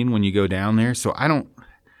my opinion, when you go down there. So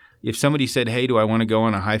if somebody said, hey, do I want to go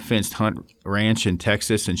on a high-fenced hunt ranch in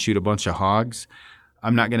Texas and shoot a bunch of hogs,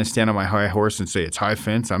 I'm not going to stand on my high horse and say it's high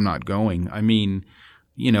fence. I'm not going.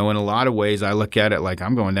 In a lot of ways, I look at it like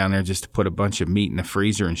I'm going down there just to put a bunch of meat in the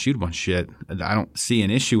freezer and shoot a bunch of shit. I don't see an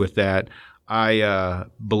issue with that. I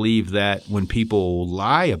believe that when people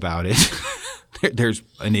lie about it, there's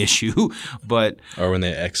an issue, or when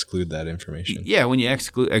they exclude that information. Yeah, when you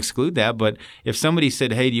exclude that. But if somebody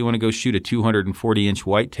said, "Hey, do you want to go shoot a 240-inch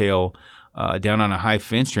whitetail down on a high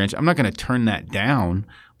fence ranch?" I'm not going to turn that down,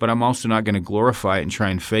 but I'm also not going to glorify it and try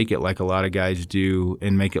and fake it like a lot of guys do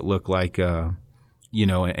and make it look like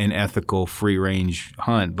an ethical free range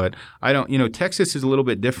hunt. But I don't, Texas is a little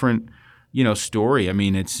bit different, story. I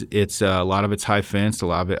mean, it's a lot of it's high fenced, a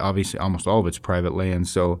lot of it, obviously almost all of it's private land.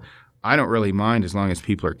 So I don't really mind as long as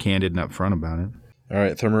people are candid and upfront about it. All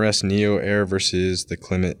right, Thermarest Neo Air versus the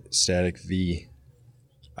Climate Static V.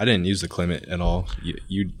 I didn't use the Climate at all.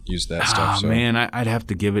 You used that stuff. So. Man, I'd have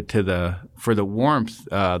to give it to for the warmth,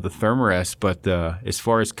 the Thermarest, but as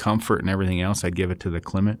far as comfort and everything else, I'd give it to the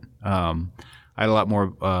Climate. I had a lot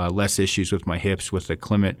more less issues with my hips with the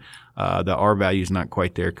Climate. The R value is not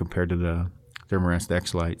quite there compared to the Thermarest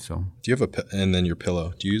X-Lite. So, do you have and then your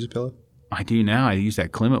pillow? Do you use a pillow? I do now. I use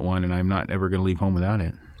that Climate one, and I'm not ever going to leave home without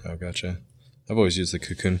it. Oh, gotcha. I've always used the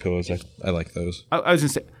Cocoon pillows. I like those. I was going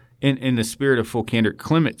to say, in the spirit of full candor,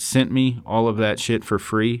 Climate sent me all of that shit for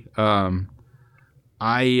free. Out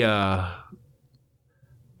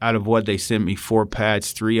of what they sent me, 4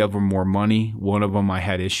 pads, 3 of them were money. 1 of them I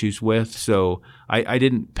had issues with. So I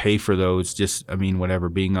didn't pay for those, whatever,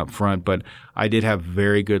 being up front. But I did have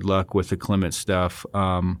very good luck with the Climate stuff,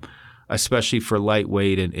 especially for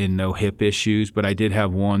lightweight and no hip issues. But I did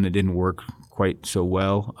have one that didn't work quite so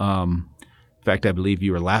well. In fact, I believe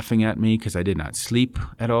you were laughing at me because I did not sleep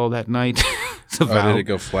at all that night. Did it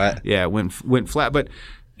go flat? Yeah, it went flat. But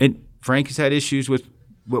Frank has had issues with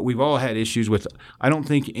what we've all had issues with. I don't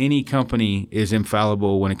think any company is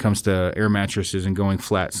infallible when it comes to air mattresses and going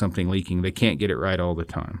flat, something leaking. They can't get it right all the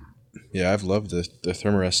time. Yeah, I've loved the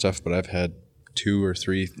Thermarest stuff, but I've had 2 or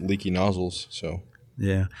 3 leaky nozzles. So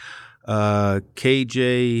yeah,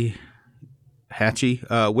 KJ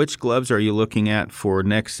Hatchie, which gloves are you looking at for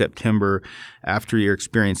next September after your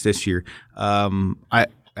experience this year?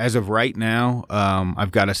 As of right now,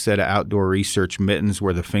 I've got a set of Outdoor Research mittens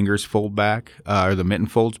where the fingers fold back, or the mitten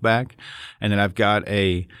folds back. And then I've got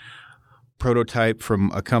a prototype from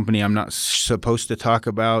a company I'm not supposed to talk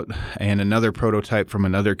about, and another prototype from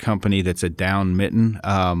another company that's a down mitten.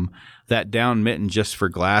 That down mitten, just for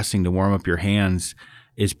glassing to warm up your hands,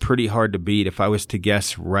 is pretty hard to beat. If I was to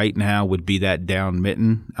guess right now, would be that down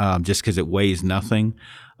mitten, just because it weighs nothing.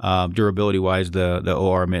 Durability-wise, the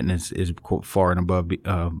OR mitten is far and above,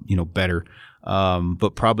 better.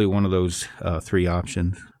 But probably one of those 3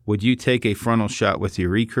 options. Would you take a frontal shot with your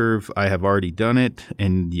recurve? I have already done it,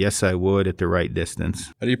 and yes, I would at the right distance.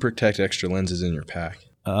 How do you protect extra lenses in your pack?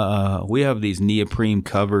 We have these neoprene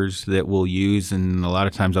covers that we'll use, and a lot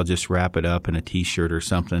of times I'll just wrap it up in a T-shirt or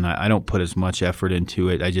something. I don't put as much effort into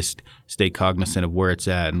it. I just stay cognizant of where it's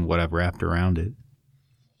at and what I've wrapped around it.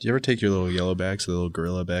 Do you ever take your little yellow bags, the little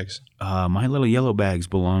gorilla bags? My little yellow bags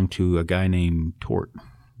belong to a guy named Tort.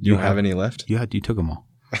 Do you have any left? You took them all.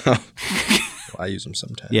 Well, I use them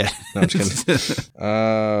sometimes. Yeah. No, I'm just kidding.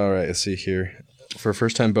 All right, let's see here. For a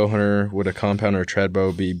first-time bow hunter, would a compound or a trad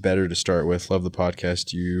bow be better to start with? Love the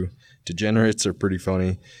podcast. You degenerates are pretty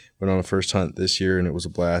funny. Went on a first hunt this year, and it was a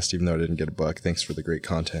blast, even though I didn't get a buck. Thanks for the great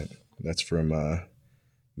content. That's from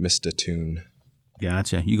Mr. Toon.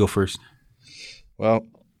 Gotcha. You go first. Well,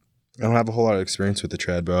 I don't have a whole lot of experience with the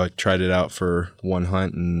trad bow. I tried it out for 1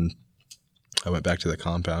 hunt, and I went back to the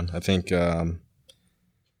compound. I think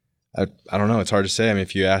I don't know. It's hard to say. I mean,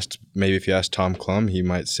 if you asked Tom Klum, he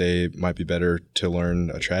might say it might be better to learn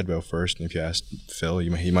a trad bow first. And if you asked Phil,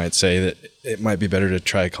 he might say that it might be better to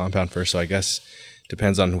try a compound first. So I guess it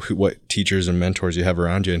depends on what teachers and mentors you have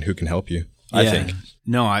around you and who can help you, I think.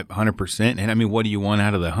 No, 100%. And I mean, what do you want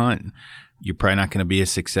out of the hunt? You're probably not going to be as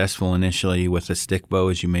successful initially with a stick bow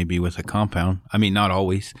as you may be with a compound. I mean, not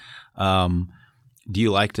always. Do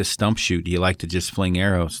you like to stump shoot? Do you like to just fling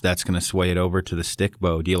arrows? That's going to sway it over to the stick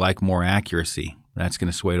bow. Do you like more accuracy? That's going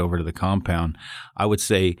to sway it over to the compound. I would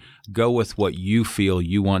say go with what you feel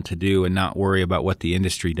you want to do and not worry about what the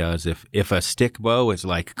industry does. If a stick bow is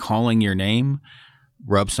like calling your name,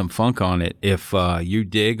 rub some funk on it. If you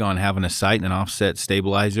dig on having a sight and an offset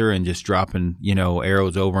stabilizer and just dropping,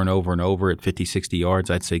 arrows over and over and over at 50, 60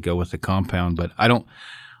 yards, I'd say go with the compound. But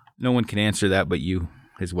no one can answer that but you,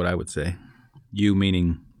 is what I would say. You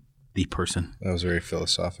meaning the person. That was very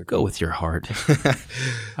philosophical. Go with your heart.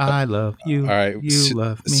 I love you. All right. You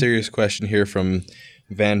love me. Serious question here from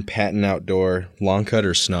Van Patten Outdoor. Long cut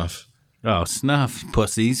or snuff? Oh, snuff,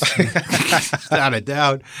 pussies. Without a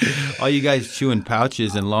doubt. All you guys chewing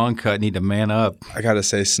pouches and long cut need to man up. I got to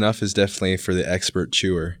say, snuff is definitely for the expert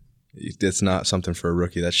chewer. It's not something for a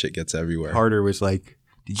rookie. That shit gets everywhere. Harder was like,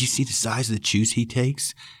 did you see the size of the chews he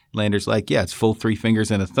takes? Lander's like, yeah, it's full 3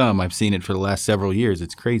 fingers and a thumb. I've seen it for the last several years.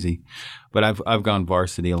 It's crazy. But I've gone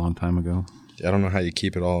varsity a long time ago. I don't know how you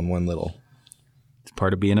keep it all in one little. It's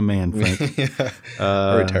part of being a man, Frank.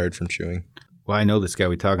 I retired from chewing. well, I know this guy.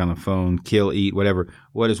 We talk on the phone, kill, eat, whatever.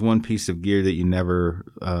 What is one piece of gear that you never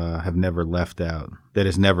have never left out, that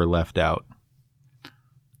is never left out?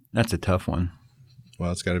 That's a tough one.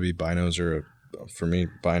 Well, it's got to be binos for me,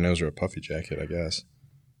 binos or a puffy jacket, I guess.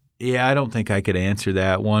 Yeah, I don't think I could answer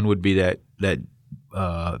that. One would be that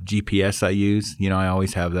GPS I use. I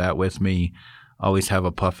always have that with me. Always have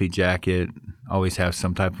a puffy jacket. Always have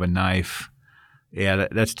some type of a knife. Yeah,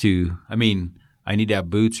 that's too. I mean, I need to have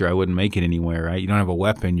boots or I wouldn't make it anywhere, right? You don't have a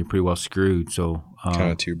weapon, you're pretty well screwed. So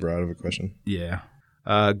kind of too broad of a question. Yeah.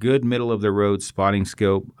 Good middle of the road spotting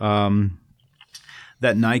scope.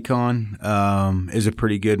 That Nikon is a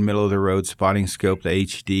pretty good middle of the road spotting scope. The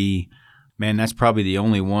HD, man, that's probably the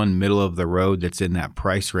only one middle of the road that's in that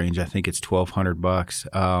price range. I think it's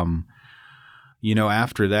 $1,200.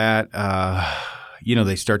 After that,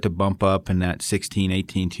 they start to bump up in that $1,600,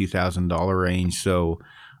 $1,800, $2,000 range. So,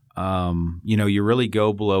 you really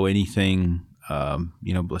go below anything,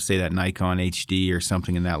 let's say that Nikon HD or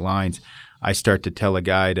something in that lines. I start to tell a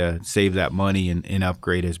guy to save that money and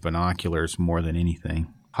upgrade his binoculars more than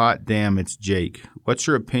anything. Hot damn, it's Jake. What's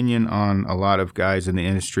your opinion on a lot of guys in the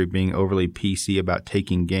industry being overly PC about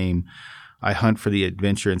taking game? I hunt for the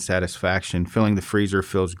adventure and satisfaction. Filling the freezer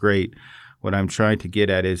feels great. What I'm trying to get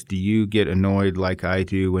at is, do you get annoyed like I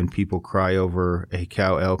do when people cry over a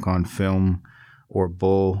cow elk on film or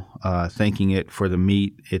bull, thanking it for the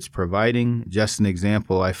meat it's providing? Just an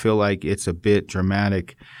example, I feel like it's a bit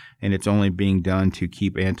dramatic and it's only being done to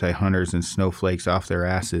keep anti-hunters and snowflakes off their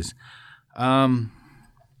asses. I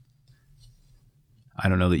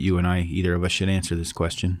don't know that you and either of us should answer this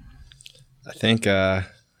question. I think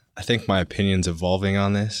my opinion's evolving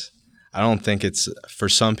on this. I don't think it's, for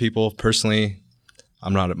some people, personally,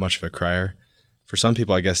 I'm not much of a crier. For some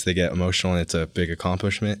people, I guess they get emotional and it's a big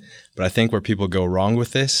accomplishment. But I think where people go wrong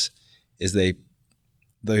with this is they'll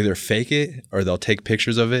either fake it or they'll take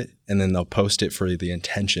pictures of it and then they'll post it for the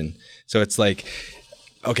intention. So it's like,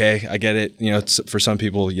 okay, I get it. It's, for some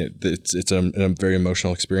people, it's a very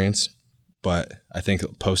emotional experience. But I think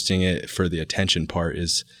posting it for the attention part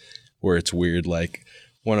is where it's weird. Like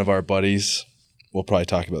one of our buddies, we'll probably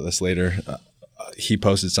talk about this later. He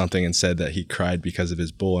posted something and said that he cried because of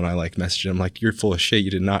his bull. And I messaged him like, you're full of shit. You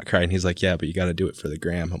did not cry. And he's like, yeah, but you got to do it for the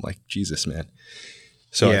gram. I'm like, Jesus, man.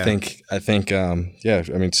 So yeah. I think,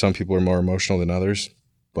 some people are more emotional than others,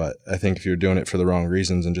 but I think if you're doing it for the wrong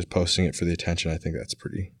reasons and just posting it for the attention, I think that's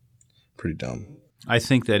pretty dumb. I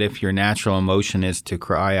think that if your natural emotion is to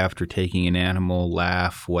cry after taking an animal,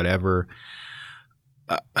 laugh, whatever,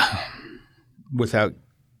 without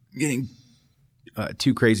getting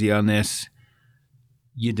too crazy on this,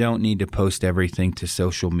 you don't need to post everything to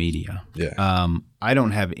social media. Yeah. I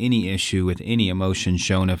don't have any issue with any emotion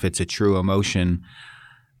shown if it's a true emotion.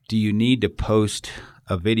 Do you need to post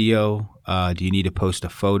a video? Do you need to post a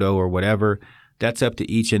photo or whatever? That's up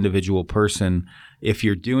to each individual person. If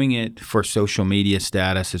you're doing it for social media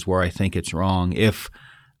status is where I think it's wrong. If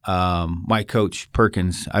my coach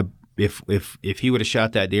Perkins, if he would have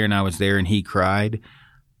shot that deer and I was there and he cried,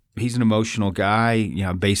 he's an emotional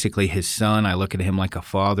guy. Basically his son. I look at him like a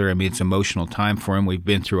father. I mean, it's emotional time for him. We've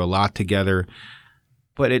been through a lot together.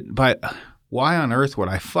 But why on earth would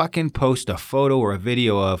I fucking post a photo or a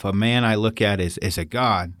video of a man I look at as a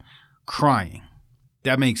god crying?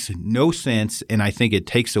 That makes no sense, and I think it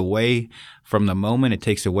takes away from the moment. It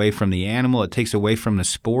takes away from the animal. It takes away from the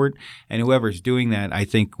sport. And whoever's doing that, I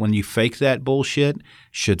think when you fake that bullshit,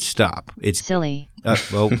 should stop. It's silly.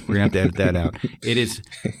 Well, we're going to have to edit that out. It is,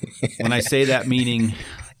 when I say that, meaning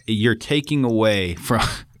you're taking away from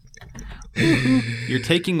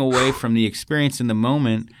the experience in the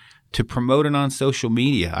moment to promote it on social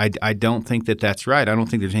media. I don't think that that's right. I don't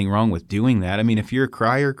think there's anything wrong with doing that. I mean, if you're a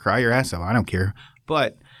crier, cry your ass off. I don't care.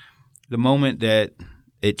 But the moment that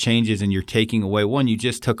it changes and you're taking away, one, you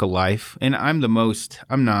just took a life. And I'm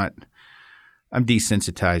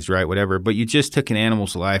desensitized, right? Whatever. But you just took an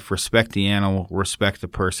animal's life. Respect the animal, respect the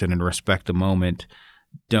person, and respect the moment.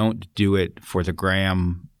 Don't do it for the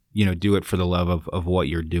gram. Do it for the love of what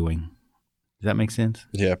you're doing. Does that make sense?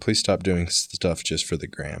 Yeah, please stop doing stuff just for the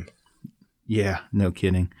gram. Yeah, no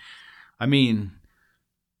kidding. I mean,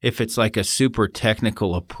 if it's like a super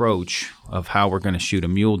technical approach of how we're going to shoot a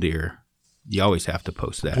mule deer, you always have to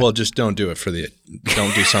post that. Well, just don't do it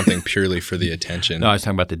don't do something purely for the attention. No, I was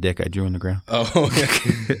talking about the dick I drew in the ground. Oh,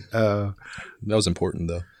 yeah. That was important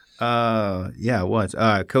though. Yeah, it was.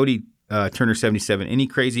 Cody Turner 77. Any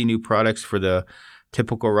crazy new products for the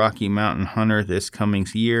typical Rocky Mountain hunter this coming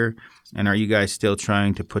year? And are you guys still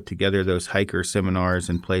trying to put together those hiker seminars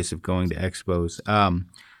in place of going to expos?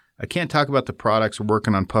 I can't talk about the products. We're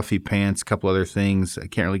working on puffy pants, a couple other things. I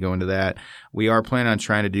can't really go into that. We are planning on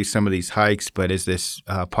trying to do some of these hikes, but as this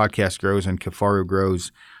podcast grows and Kifaru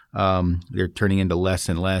grows, they're turning into less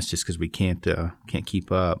and less just because we can't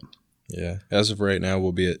keep up. Yeah, as of right now,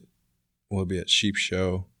 we'll be at Sheep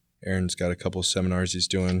Show. Aaron's got a couple of seminars he's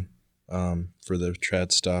doing for the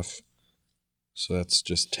trad stuff, so that's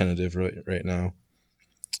just tentative right now.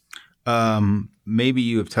 Maybe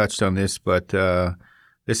you have touched on this, but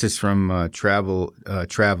this is from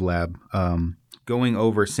TravLab. Going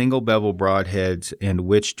over single bevel broadheads and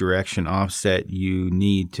which direction offset you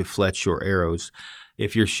need to fletch your arrows.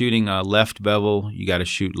 If you're shooting a left bevel, you got to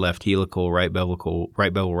shoot left helical, right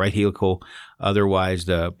bevel, right helical. Otherwise,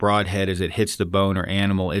 the broadhead, as it hits the bone or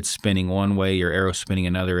animal, it's spinning one way, your arrow's spinning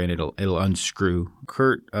another, and it'll unscrew.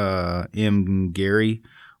 Kurt M. Gary,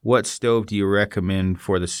 what stove do you recommend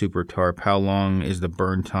for the Super Tarp? How long is the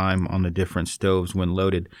burn time on the different stoves when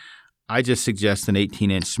loaded? I just suggest an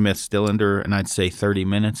 18-inch Smith cylinder, and I'd say 30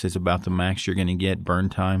 minutes is about the max you're going to get burn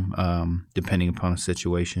time, depending upon the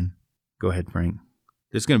situation. Go ahead, Frank.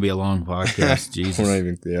 This is going to be a long podcast. Jesus. I'm not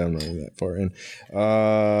even that far in.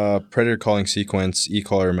 Predator calling sequence,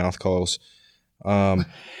 e-collar, mouth calls.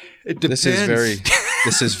 It depends.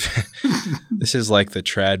 This is like the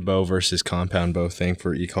trad bow versus compound bow thing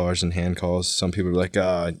for e-collars and hand calls. Some people are like,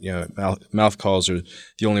 mouth calls are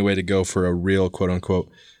the only way to go for a real quote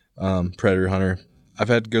unquote predator hunter. I've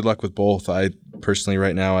had good luck with both. I personally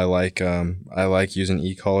right now I like using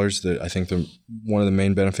e-collars. I think one of the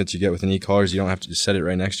main benefits you get with an e-collar is you don't have to just set it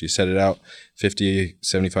right next to you. Set it out 50,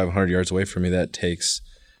 75, 100 yards away from you. That takes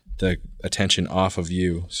the attention off of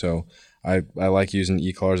you. So I like using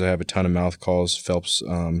e-collars. I have a ton of mouth calls. Phelps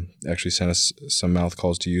actually sent us some mouth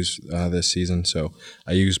calls to use this season. So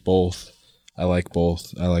I use both. I like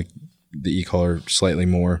both. I like the e-collar slightly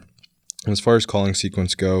more. And as far as calling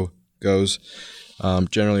sequence goes,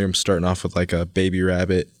 generally I'm starting off with like a baby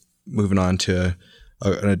rabbit, moving on to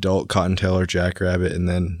an adult cottontail or jackrabbit, and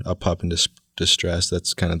then a pup in distress.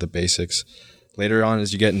 That's kind of the basics. Later on,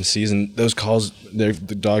 as you get in season, those calls, the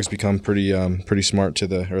dogs become pretty smart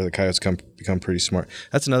the coyotes become pretty smart.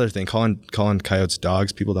 That's another thing. Calling coyotes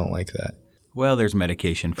dogs, people don't like that. Well, there's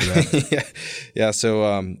medication for that. Yeah.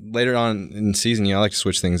 So later on in season, I like to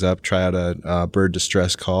switch things up. Try out a bird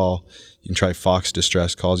distress call. You can try fox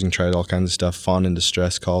distress calls. You can try all kinds of stuff. Fawn and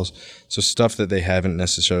distress calls. So stuff that they haven't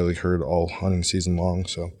necessarily heard all hunting season long.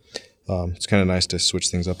 So it's kind of nice to switch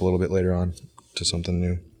things up a little bit later on to something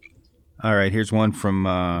new. All right, here's one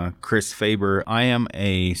from Chris Faber. I am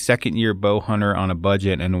a second-year bow hunter on a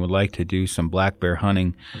budget and would like to do some black bear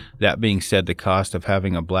hunting. That being said, the cost of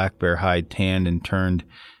having a black bear hide tanned and turned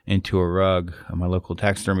into a rug at my local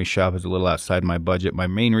taxidermy shop is a little outside my budget. My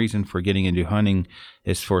main reason for getting into hunting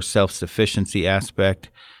is for self-sufficiency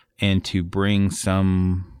aspect and to bring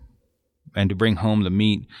home the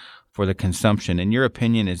meat for the consumption. In your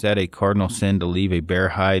opinion, is that a cardinal sin to leave a bear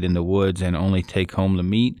hide in the woods and only take home the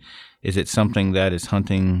meat? Is it something that is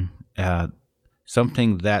something that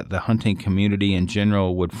the hunting community in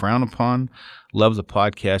general would frown upon? Love the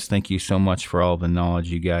podcast. Thank you so much for all the knowledge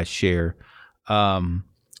you guys share. And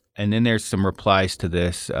then there's some replies to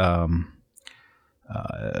this. One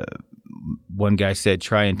guy said,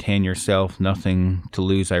 try and tan yourself. Nothing to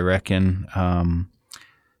lose, I reckon. And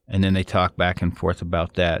then they talk back and forth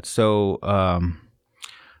about that. So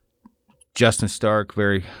Justin Stark,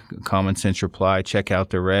 very common sense reply. Check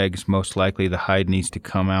out the regs. Most likely the hide needs to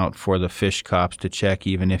come out for the fish cops to check,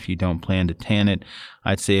 even if you don't plan to tan it.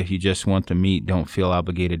 I'd say if you just want the meat, don't feel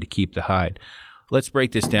obligated to keep the hide. Let's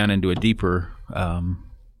break this down into a deeper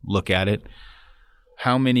look at it.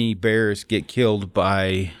 How many bears get killed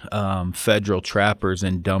by federal trappers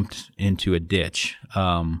and dumped into a ditch?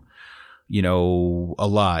 A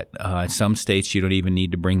lot. In some states, you don't even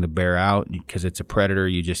need to bring the bear out because it's a predator.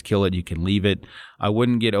 You just kill it. You can leave it. I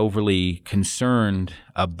wouldn't get overly concerned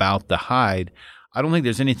about the hide. I don't think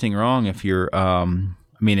there's anything wrong if you're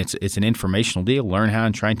it's an informational deal. Learn how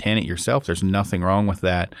and try and tan it yourself. There's nothing wrong with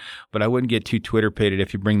that. But I wouldn't get too Twitter-pated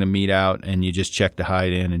if you bring the meat out and you just check the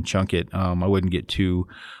hide in and chunk it. I wouldn't get too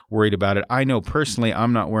worried about it. I know personally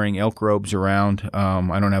I'm not wearing elk robes around.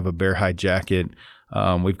 I don't have a bear hide jacket.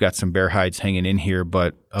 We've got some bear hides hanging in here,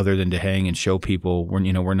 but other than to hang and show people,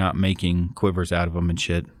 we're not making quivers out of them and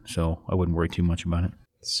shit. So I wouldn't worry too much about it.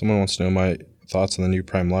 Someone wants to know my thoughts on the new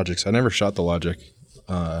Prime Logics. I never shot the Logic.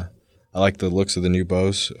 I like the looks of the new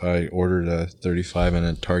bows. I ordered a 35 and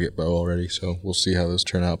a target bow already, so we'll see how those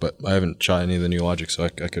turn out. But I haven't shot any of the new Logic, so I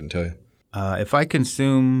couldn't tell you. If I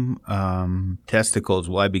consume testicles,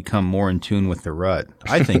 will I become more in tune with the rut?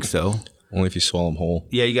 I think so. Only if you swallow them whole.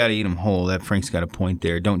 Yeah, you got to eat them whole. That Frank's got a point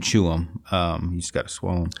there. Don't chew them. You just got to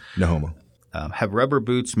swallow them. No homo. Have rubber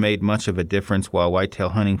boots made much of a difference while whitetail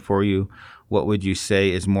hunting for you? What would you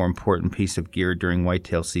say is more important piece of gear during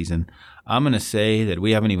whitetail season? I'm going to say that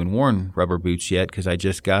we haven't even worn rubber boots yet because I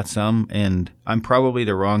just got some, and I'm probably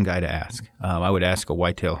the wrong guy to ask. I would ask a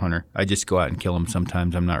whitetail hunter. I just go out and kill them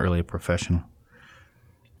sometimes. I'm not really a professional.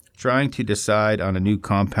 Trying to decide on a new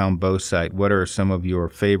compound bow sight, what are some of your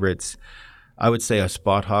favorites? I would say a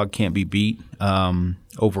Spot Hogg can't be beat.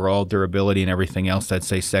 Overall durability and everything else, I'd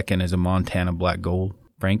say second is a Montana Black Gold.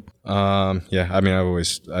 Frank? Yeah, I mean,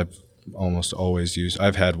 I've almost always used.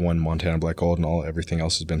 I've had one Montana Black Gold, and everything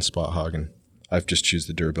else has been Spot Hogg, and I've just choose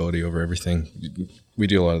the durability over everything. We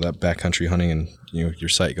do a lot of that backcountry hunting, and your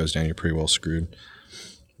sight goes down, you're pretty well screwed.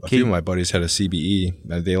 A few of my buddies had a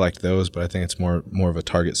CBE. They liked those, but I think it's more of a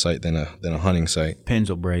target sight than a hunting sight. Pins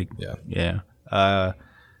will break. Yeah.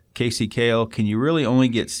 Casey Kale, can you really only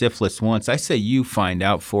get syphilis once? I say you find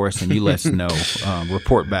out for us and you let us know.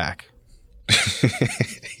 Report back.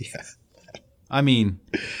 Yeah. I mean,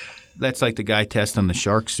 that's like the guy test on the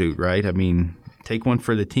shark suit, right? I mean, take one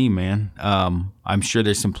for the team, man. I'm sure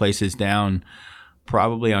there's some places down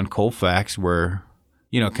probably on Colfax where,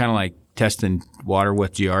 kind of like testing water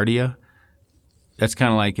with Giardia. That's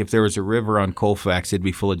kind of like if there was a river on Colfax, it'd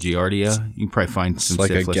be full of Giardia. You can probably find some syphilis down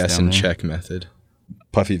there. It's like a guess and check method.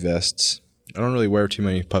 Puffy vests. I don't really wear too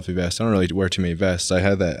many puffy vests. I don't really wear too many vests. I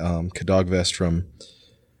had that Kadog vest from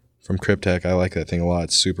Kryptek. I like that thing a lot.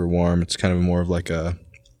 It's super warm. It's kind of more of like a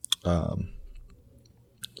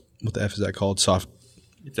what the F is that called? Soft.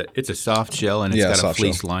 It's a soft shell and it's got a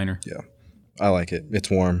fleece shell. Liner. Yeah, I like it.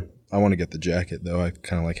 It's warm. I want to get the jacket though. I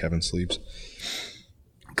kind of like having sleeves.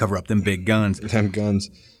 Cover up them big guns. Them guns.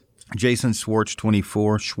 Jason Schwartz,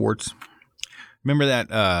 24. Schwartz. Remember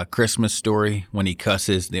that Christmas story when he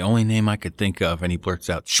cusses? The only name I could think of, and he blurts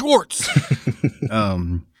out, Schwartz!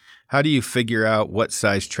 How do you figure out what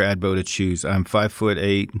size trad bow to choose? I'm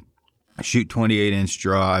 5'8", shoot 28-inch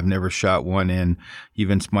draw. I've never shot one in. You've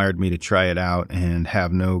inspired me to try it out and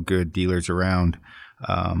have no good dealers around.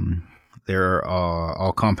 There are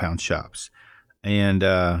all compound shops. And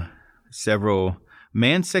several...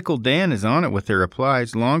 Mansickle Dan is on it with their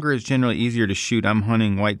replies. Longer is generally easier to shoot. I'm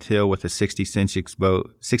hunting whitetail with a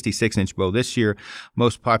 66-inch bow this year.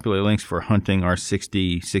 Most popular lengths for hunting are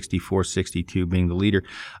 60, 64, 62 being the leader.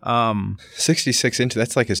 66 inch,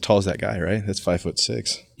 that's like as tall as that guy, right? That's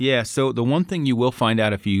 5'6". Yeah, so the one thing you will find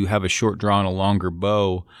out if you have a short draw and a longer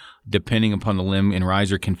bow, depending upon the limb and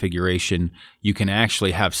riser configuration, you can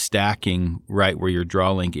actually have stacking right where your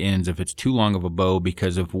draw link ends if it's too long of a bow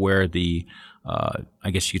because of where the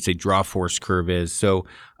I guess you could say draw force curve is. So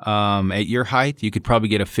at your height, you could probably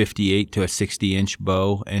get a 58 to a 60-inch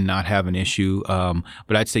bow and not have an issue.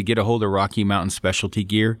 But I'd say get a hold of Rocky Mountain Specialty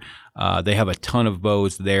Gear. They have a ton of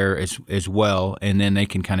bows there as well, and then they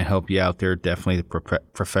can kind of help you out. They're definitely the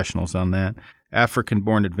professionals on that.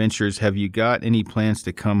 African-born adventures, have you got any plans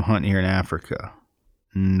to come hunt here in Africa?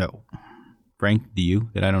 No. Frank, do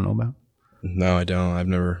you, that I don't know about? No, I don't. I've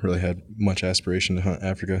never really had much aspiration to hunt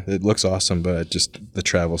Africa. It looks awesome, but the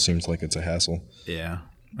travel seems like it's a hassle. Yeah.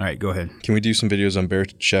 All right, go ahead. Can we do some videos on bear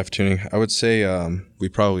shaft tuning? I would say we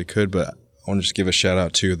probably could, but I want to just give a shout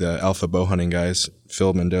out to the Alpha Bow Hunting guys,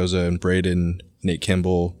 Phil Mendoza and Braden, Nate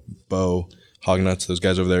Kimball, Bo, Hognuts, those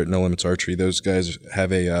guys over there at No Limits Archery. Those guys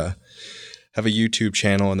have a YouTube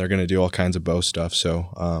channel, and they're going to do all kinds of bow stuff.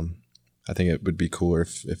 So I think it would be cooler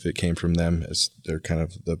if it came from them, as they're kind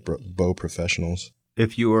of the bow professionals.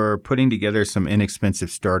 If you were putting together some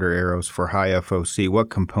inexpensive starter arrows for high FOC,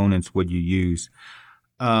 what components would you use?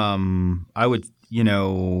 I would,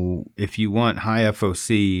 if you want high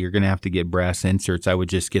FOC, you're going to have to get brass inserts. I would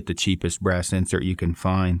just get the cheapest brass insert you can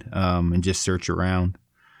find and just search around.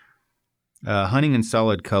 Hunting in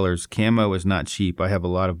solid colors. Camo is not cheap. I have a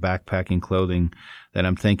lot of backpacking clothing that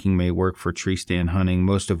I'm thinking may work for tree stand hunting.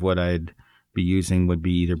 Most of what I'd be using would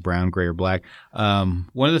be either brown, gray, or black. One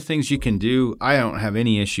of the things you can do, I don't have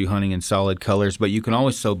any issue hunting in solid colors, but you can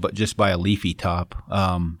always just buy a leafy top,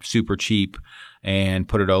 super cheap, and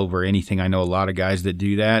put it over anything. I know a lot of guys that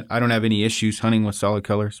do that. I don't have any issues hunting with solid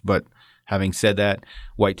colors, but having said that,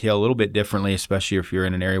 whitetail a little bit differently, especially if you're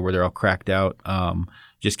in an area where they're all cracked out.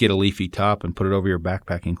 Just get a leafy top and put it over your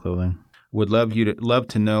backpacking clothing. Would love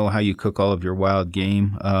to know how you cook all of your wild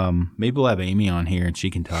game. Maybe we'll have Amy on here and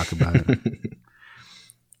she can talk about it.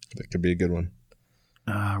 That could be a good one.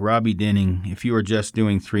 Robbie Denning, if you were just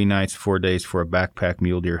doing 3 nights, 4 days for a backpack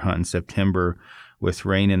mule deer hunt in September with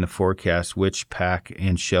rain in the forecast, which pack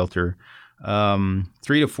and shelter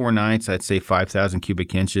 3 to 4 nights, I'd say 5,000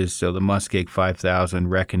 cubic inches. So the Muskeg 5,000,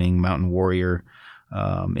 Reckoning, Mountain Warrior,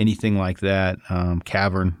 anything like that.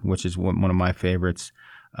 Cavern, which is one of my favorites.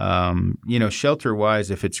 Shelter-wise,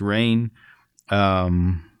 if it's rain,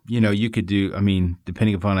 you could do,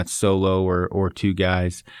 depending upon it's solo or two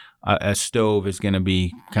guys, a stove is going to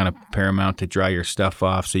be kind of paramount to dry your stuff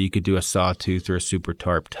off. So you could do a Sawtooth or a Super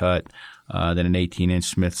Tarp Tut, then an 18-inch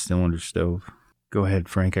Smith cylinder stove. Go ahead,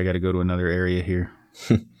 Frank. I got to go to another area here.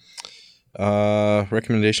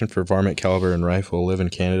 Recommendation for varmint caliber and rifle. Live in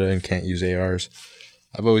Canada and can't use ARs.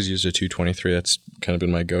 I've always used a 223. That's kind of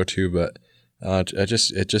been my go-to, but it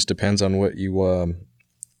just depends on what you want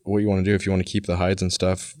to do. If you want to keep the hides and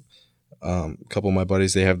stuff. A couple of my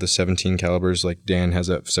buddies, they have the 17 calibers. Like Dan has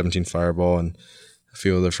that 17 Fireball, and a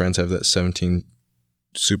few of their friends have that 17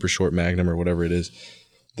 super short Magnum or whatever it is.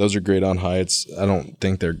 Those are great on hides. I don't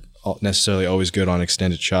think they're necessarily always good on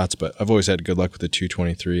extended shots, but I've always had good luck with the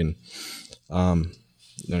 223. And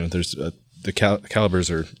there's the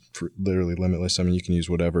calibers are literally limitless. I mean, you can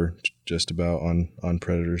use whatever just about on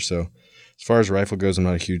predators. So as far as rifle goes, I'm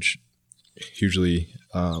not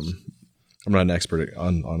I'm not an expert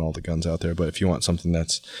on all the guns out there, but if you want something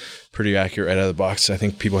that's pretty accurate right out of the box, I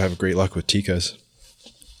think people have great luck with Tikkas.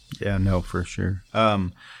 Yeah, no, for sure.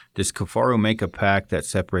 Does Kifaru make a pack that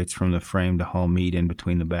separates from the frame to haul meat in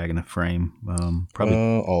between the bag and the frame? Probably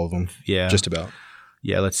all of them. Yeah, just about.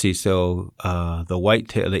 Yeah, let's see. So the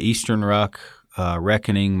whitetail, the Eastern Ruck,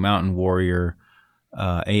 Reckoning, Mountain Warrior,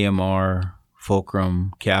 AMR,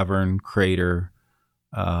 Fulcrum, Cavern, Crater,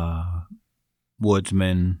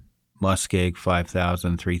 Woodsman, Muskeg,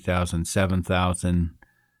 5,000, 3,000, 7,000.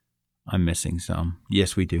 I'm missing some.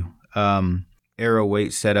 Yes, we do. Arrow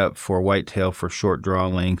weight setup for whitetail for short draw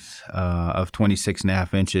length of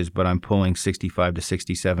 26.5 inches, but I'm pulling 65 to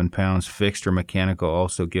 67 pounds. Fixed or mechanical,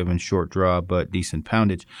 also given short draw, but decent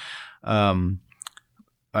poundage. I'd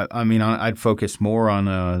focus more on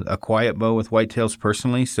a quiet bow with whitetails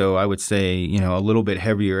personally. So I would say, a little bit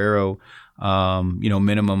heavier arrow.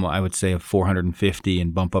 Minimum, I would say, of 450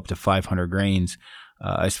 and bump up to 500 grains.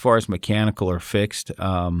 As far as mechanical or fixed,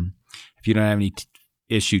 if you don't have any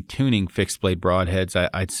issue tuning fixed blade broadheads,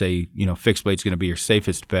 I'd say, fixed blade's going to be your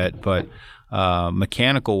safest bet. But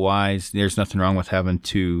mechanical wise, there's nothing wrong with having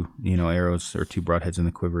two, arrows or two broadheads in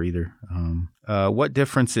the quiver either. What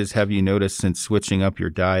differences have you noticed since switching up your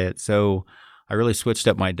diet? So I really switched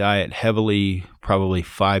up my diet heavily probably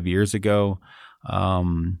 5 years ago.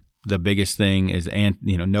 The biggest thing is,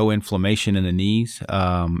 no inflammation in the knees,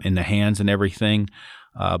 in the hands and everything,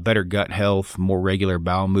 better gut health, more regular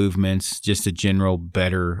bowel movements, just a general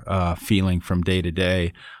better feeling from day to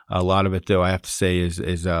day. A lot of it, though, I have to say,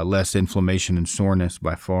 is less inflammation and soreness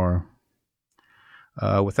by far.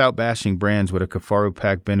 Without bashing brands, would a Kifaru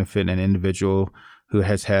pack benefit an individual who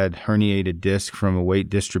has had herniated disc from a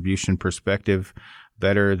weight distribution perspective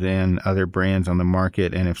better than other brands on the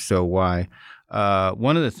market? And if so, why?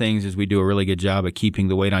 One of the things is we do a really good job at keeping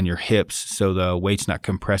the weight on your hips so the weight's not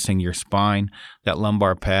compressing your spine. That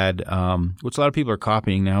lumbar pad, which a lot of people are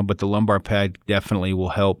copying now, but the lumbar pad definitely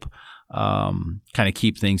will help kind of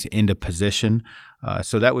keep things into position.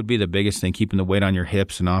 So that would be the biggest thing, keeping the weight on your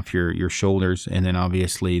hips and off your shoulders, and then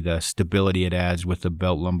obviously the stability it adds with the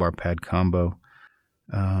belt lumbar pad combo.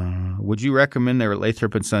 Would you recommend the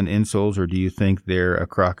Lathrop & Son insoles, or do you think they're a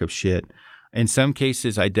crock of shit? In some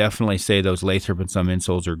cases, I definitely say those Lathrop & Son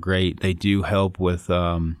insoles are great. They do help with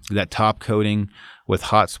that top coating, with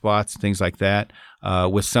hot spots, things like that.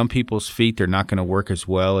 With some people's feet, they're not going to work as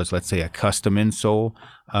well as, let's say, a custom insole.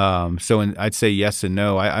 I'd say yes and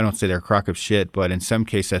no. I don't say they're a crock of shit, but in some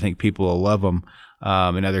cases, I think people will love them.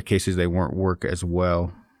 In other cases, they won't work as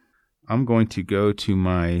well. I'm going to go to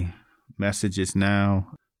my messages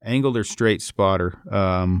now. Angled or straight spotter?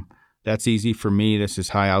 That's easy for me. This is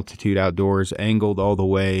high altitude outdoors, angled all the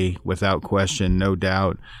way without question, no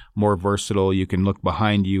doubt. More versatile. You can look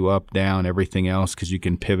behind you, up, down, everything else, because you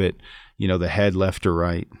can pivot, the head left or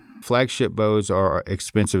right. Flagship bows are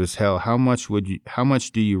expensive as hell. How much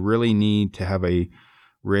do you really need to have a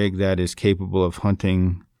rig that is capable of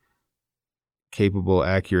hunting capable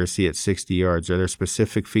accuracy at 60 yards? Are there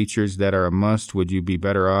specific features that are a must? Would you be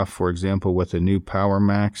better off, for example, with a new Power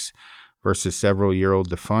Max versus several-year-old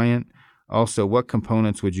Defiant? Also, what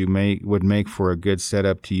components would make for a good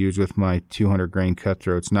setup to use with my 200 grain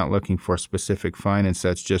cutthroats? Not looking for specific fine and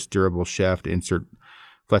such, just durable shaft insert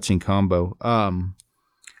fletching combo. I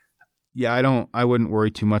wouldn't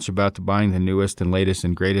worry too much about buying the newest and latest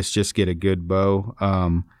and greatest. Just get a good bow.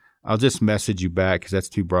 I'll just message you back because that's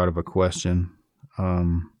too broad of a question.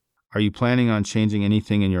 Are you planning on changing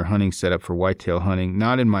anything in your hunting setup for whitetail hunting?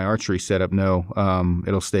 Not in my archery setup, no.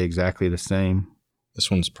 It'll stay exactly the same. This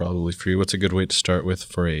one's probably for you. What's a good weight to start with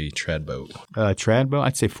for a trad bow? Trad bow,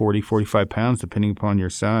 I'd say 40, 45 pounds, depending upon your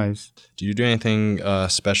size. Do you do anything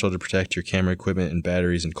special to protect your camera equipment and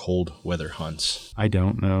batteries in cold weather hunts? I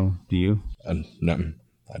don't know. Do you? Nothing.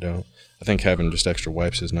 I don't. I think having just extra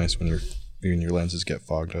wipes is nice when your lenses get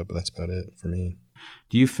fogged up, but that's about it for me.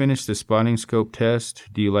 Do you finish the spotting scope test?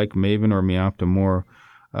 Do you like Maven or Meopta more?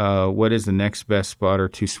 What is the next best spotter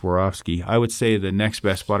to Swarovski? I would say the next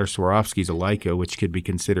best spotter Swarovski is a Leica, which could be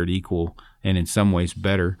considered equal and in some ways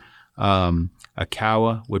better. A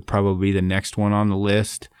Kowa would probably be the next one on the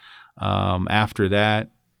list. After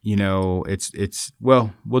that, we'll do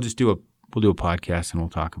a podcast and we'll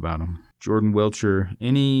talk about them. Jordan Wilcher,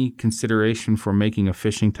 any consideration for making a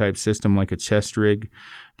fishing type system like a chest rig?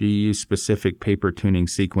 Do you use specific paper tuning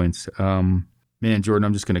sequence? Man, Jordan,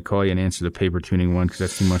 I'm just going to call you and answer the paper tuning one because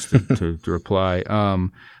that's too much to reply.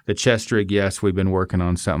 The chest rig, yes, we've been working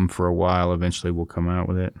on something for a while. Eventually we'll come out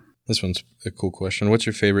with it. This one's a cool question. What's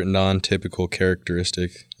your favorite non-typical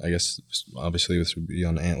characteristic? I guess obviously this would be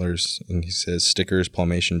on antlers. And he says stickers,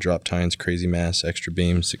 palmation, drop tines, crazy mass, extra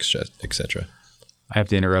beams, etc. I have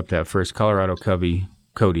to interrupt that first. Colorado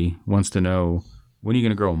Cody wants to know, when are you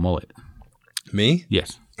going to grow a mullet? Me?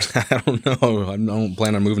 Yes. I don't know. I don't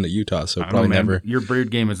plan on moving to Utah, so probably never. Your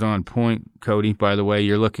beard game is on point, Cody, by the way.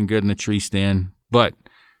 You're looking good in the tree stand, but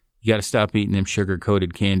you got to stop eating them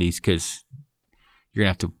sugar-coated candies because you're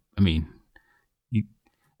going to have to,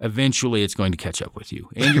 eventually it's going to catch up with you.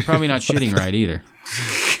 And you're probably not shitting right either.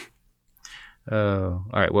 All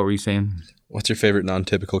right, what were you saying? What's your favorite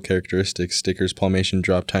non-typical characteristics? Stickers, palmation,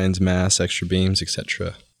 drop tines, mass, extra beams,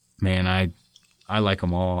 etc. Man, I like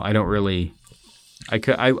them all. I don't really... I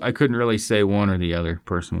couldn't really say one or the other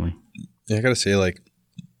personally. Yeah, I gotta say,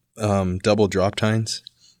 double drop tines.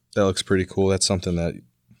 That looks pretty cool. That's something that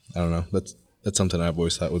I don't know. That's something I've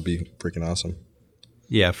always thought would be freaking awesome.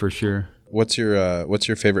 Yeah, for sure. What's your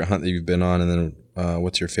favorite hunt that you've been on, and then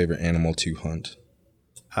what's your favorite animal to hunt?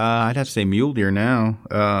 I'd have to say mule deer now.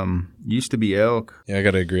 Used to be elk. Yeah, I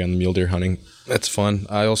gotta agree on the mule deer hunting. That's fun.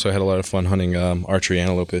 I also had a lot of fun hunting archery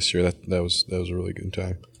antelope this year. That was a really good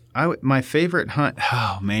time. My favorite hunt,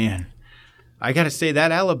 oh man, I got to say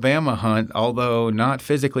that Alabama hunt, although not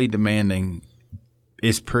physically demanding,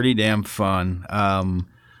 is pretty damn fun.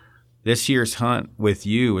 This year's hunt with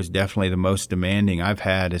you was definitely the most demanding I've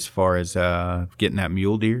had as far as getting that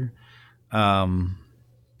mule deer.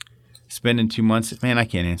 Spending 2 months, man, I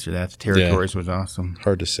can't answer that. The territories was awesome.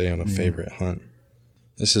 Hard to say on a favorite hunt.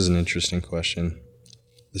 This is an interesting question.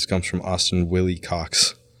 This comes from Austin Willie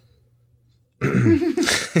Cox.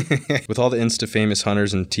 With all the Insta-famous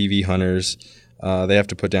hunters and TV hunters, they have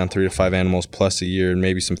to put down 3 to 5 animals plus a year and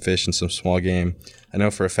maybe some fish and some small game. I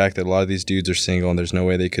know for a fact that a lot of these dudes are single and there's no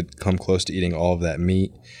way they could come close to eating all of that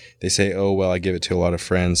meat. They say, oh, well, I give it to a lot of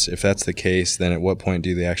friends. If that's the case, then at what point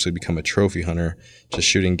do they actually become a trophy hunter, just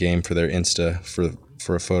shooting game for their Insta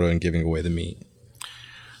for a photo and giving away the meat?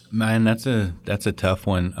 Man, that's a tough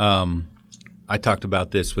one. I talked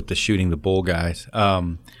about this with the shooting the bull guys.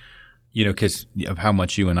 Because of how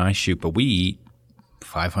much you and I shoot, but we eat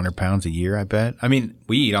 500 pounds a year, I bet. I mean,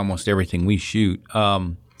 we eat almost everything we shoot.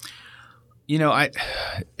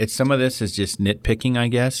 It's some of this is just nitpicking, I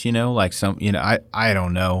guess, I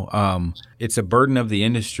don't know. It's a burden of the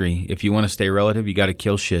industry. If you want to stay relative, you got to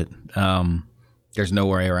kill shit. There's no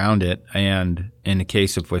way around it. And in the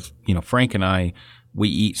case of with Frank and I, we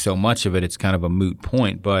eat so much of it, it's kind of a moot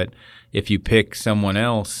point. But if you pick someone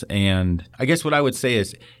else, and I guess what I would say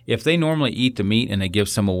is if they normally eat the meat and they give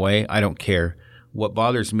some away, I don't care. What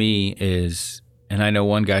bothers me is, and I know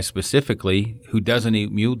one guy specifically who doesn't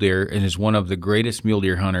eat mule deer and is one of the greatest mule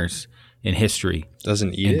deer hunters in history.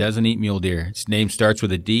 Doesn't eat mule deer. His name starts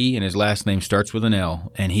with a D and his last name starts with an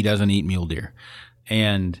L, and he doesn't eat mule deer.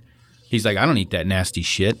 And he's like, I don't eat that nasty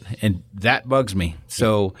shit, and that bugs me.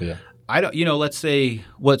 So yeah. I don't. Let's say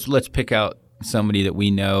let's pick out somebody that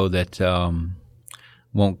we know that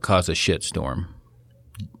won't cause a shitstorm.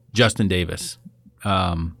 Justin Davis.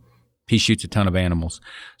 He shoots a ton of animals.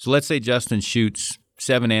 So let's say Justin shoots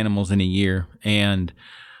 7 animals in a year, and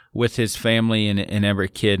with his family and every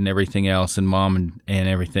kid and everything else and mom and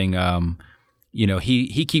everything,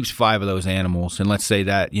 he keeps 5 of those animals. And let's say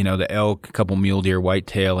that, the elk, a couple mule deer,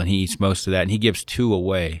 whitetail, and he eats most of that, and he gives 2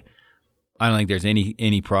 away. I don't think there's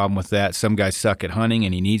any problem with that. Some guys suck at hunting,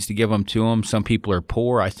 and he needs to give them to them. Some people are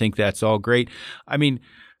poor. I think that's all great. I mean,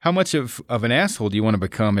 how much of an asshole do you want to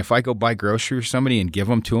become if I go buy groceries for somebody and give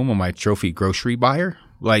them to them? Am I a trophy grocery buyer?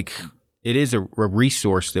 Like, it is a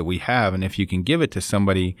resource that we have. And if you can give it to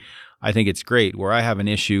somebody, I think it's great. Where I have an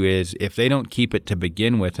issue is if they don't keep it to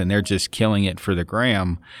begin with and they're just killing it for the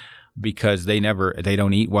gram because they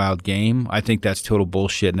don't eat wild game, I think that's total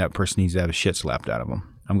bullshit, and that person needs to have a shit slapped out of them.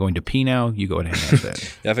 I'm going to pee now. You go ahead and have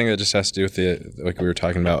that. Yeah, I think that just has to do with like we were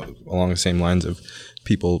talking about along the same lines of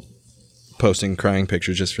people posting crying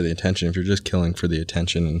pictures just for the attention. If you're just killing for the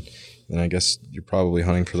attention, then I guess you're probably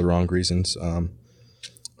hunting for the wrong reasons.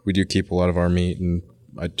 We do keep a lot of our meat, and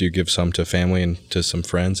I do give some to family and to some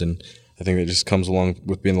friends, and I think it just comes along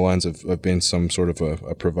with being the lines of being some sort of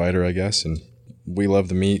a provider, I guess, and we love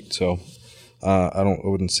the meat, so I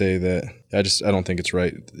wouldn't say that. I don't think it's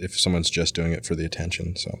right if someone's just doing it for the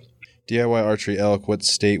attention. So, DIY archery elk. What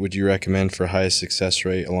state would you recommend for highest success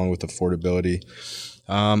rate along with affordability?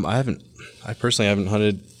 I personally haven't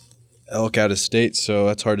hunted elk out of state, so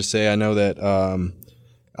that's hard to say. I know that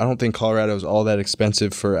I don't think Colorado is all that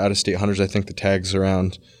expensive for out of state hunters. I think the tag's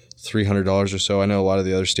around $300 or so. I know a lot of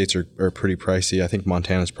the other states are pretty pricey. I think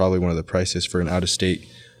Montana is probably one of the priciest for an out of state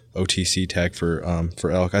OTC tag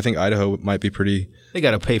for elk. I think Idaho might be pretty. They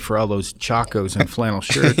got to pay for all those chacos and flannel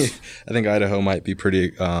shirts. I think Idaho might be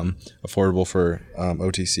pretty affordable for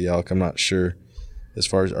OTC elk. I'm not sure as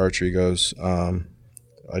far as archery goes.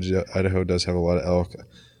 Idaho does have a lot of elk.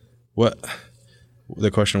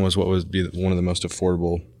 The question was, what would be one of the most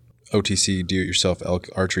affordable OTC do-it-yourself elk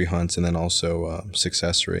archery hunts, and then also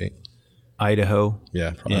success rate? Idaho.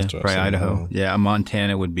 Yeah, probably Idaho. Yeah,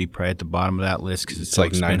 Montana would be probably at the bottom of that list because it's so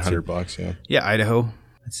like expensive. $900. Yeah. Yeah, Idaho.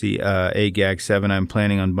 Let's see. AGAG7. I'm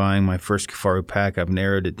planning on buying my first Kifaru pack. I've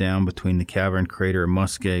narrowed it down between the Cavern, Crater, and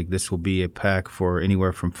Muskeg. This will be a pack for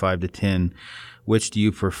anywhere from 5 to 10. Which do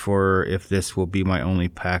you prefer? If this will be my only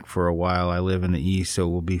pack for a while, I live in the East, so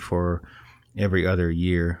it will be for every other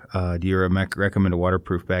year. Do you recommend a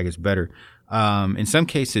waterproof bag is better? In some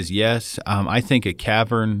cases, yes. I think a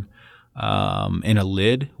Cavern and a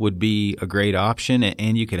lid would be a great option,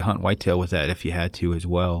 and you could hunt whitetail with that if you had to as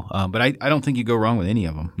well. But I don't think you'd go wrong with any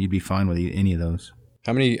of them. You'd be fine with any of those.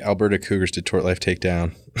 How many Alberta Cougars did Tort Life take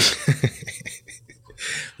down?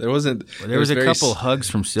 There was a couple hugs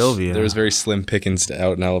from Sylvia. There was very slim pickings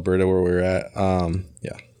out in Alberta where we were at.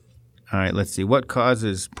 Yeah. All right, let's see. What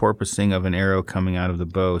causes porpoising of an arrow coming out of the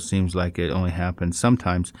bow? Seems like it only happens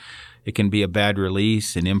sometimes. It can be a bad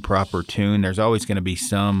release, an improper tune. There's always going to be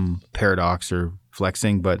some paradox or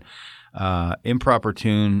flexing, but improper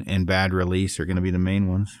tune and bad release are going to be the main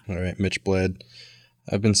ones. All right, Mitch Bled.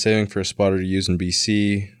 I've been saving for a spotter to use in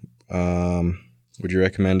BC. Would you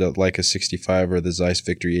recommend a Leica 65 or the Zeiss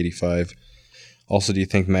Victory 85? Also, do you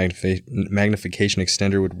think magnification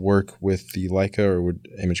extender would work with the Leica, or would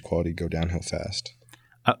image quality go downhill fast?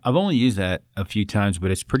 I've only used that a few times,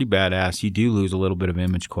 but it's pretty badass. You do lose a little bit of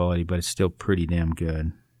image quality, but it's still pretty damn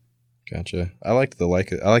good. Gotcha. I like the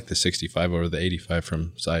Leica. I like the 65 over the 85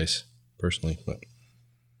 from Zeiss personally, but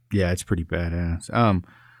yeah, it's pretty badass.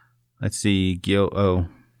 Let's see, Gil. Oh,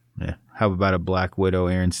 yeah. How about a Black Widow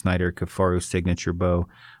Aaron Snyder Kifaru signature bow?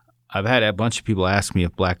 I've had a bunch of people ask me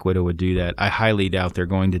if Black Widow would do that. I highly doubt they're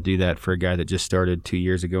going to do that for a guy that just started 2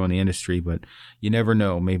 years ago in the industry, but you never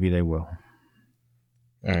know. Maybe they will.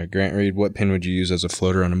 All right, Grant Reed, what pin would you use as a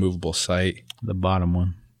floater on a movable sight? The bottom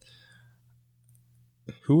one.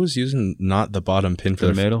 Who was using not the bottom pin for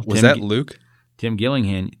the middle? Was that Luke? Tim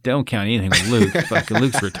Gillingham. Don't count anything with Luke. Fucking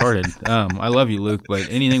Luke's retarded. I love you, Luke, but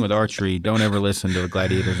anything with archery, don't ever listen to the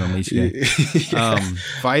Gladiators Unleashed guy.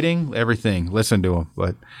 Fighting, everything, listen to him.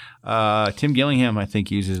 But Tim Gillingham, I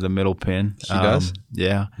think, uses the middle pin. He does?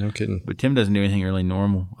 Yeah. No kidding. But Tim doesn't do anything really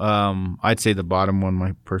normal. I'd say the bottom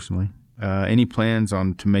one, personally. Any plans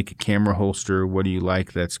on to make a camera holster? What do you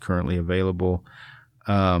like that's currently available?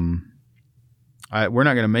 We're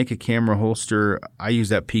not going to make a camera holster. I use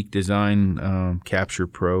that Peak Design Capture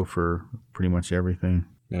Pro for pretty much everything.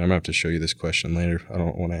 Man, I'm going to have to show you this question later. I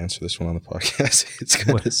don't want to answer this one on the podcast. It's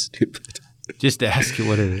kind of stupid. Just to ask you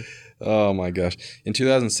what it is. Oh, my gosh. In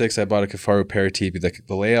 2006, I bought a Kifaru Paratepe.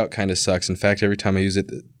 The layout kind of sucks. In fact, every time I use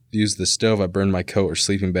the stove, I burn my coat or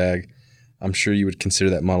sleeping bag. I'm sure you would consider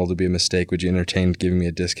that model to be a mistake. Would you entertain giving me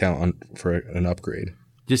a discount for an upgrade?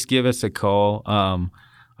 Just give us a call.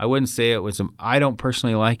 I wouldn't say it was. I don't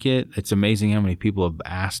personally like it. It's amazing how many people have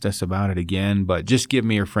asked us about it again. But just give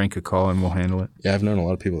me or Frank a call and we'll handle it. Yeah, I've known a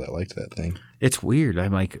lot of people that liked that thing. It's weird.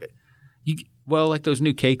 I'm like, like those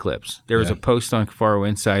new K clips. There was a post on Kifaru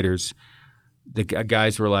Insiders. The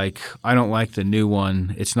guys were like, I don't like the new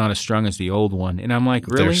one. It's not as strong as the old one. And I'm like,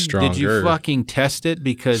 really? Did you fucking test it?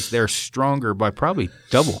 Because they're stronger by probably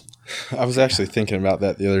double. I was actually thinking about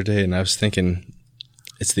that the other day, and I was thinking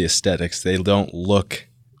it's the aesthetics. They don't look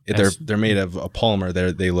They're made of a polymer.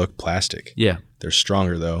 They look plastic. Yeah. They're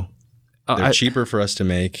stronger though. They're cheaper for us to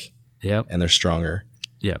make. Yep. And they're stronger.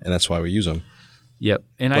 Yep. And that's why we use them. Yep.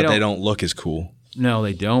 And they don't look as cool. No,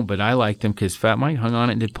 they don't. But I like them because Fat Mike hung on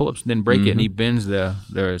it and did pull-ups and didn't break it, and he bends the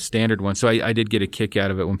standard one. So I did get a kick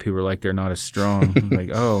out of it when people were like, they're not as strong. Like,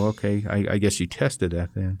 oh, okay. I guess you tested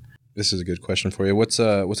that then. This is a good question for you. What's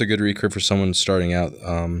a good recurve for someone starting out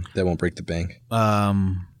that won't break the bank?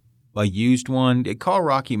 A used one. Call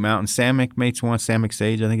Rocky Mountain. Samick makes one. Samick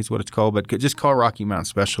Sage, I think is what it's called. But just call Rocky Mountain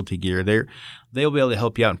Specialty Gear. They'll be able to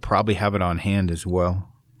help you out and probably have it on hand as well.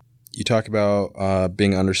 You talk about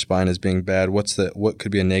being underspined as being bad. What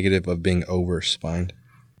could be a negative of being overspined?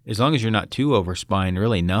 As long as you're not too overspined,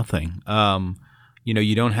 really nothing.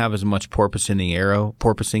 You don't have as much porpoising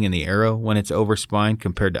in the arrow when it's overspined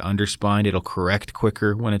compared to underspined. It'll correct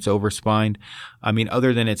quicker when it's overspined. I mean,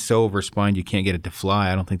 other than it's so overspined you can't get it to fly,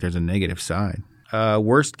 I don't think there's a negative side.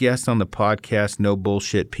 Worst guest on the podcast, no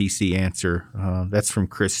bullshit PC answer. That's from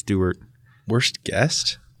Chris Stewart. Worst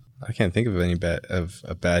guest? I can't think of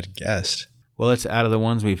a bad guest. Well, it's out of the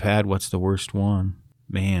ones we've had. What's the worst one?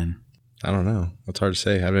 Man. I don't know. It's hard to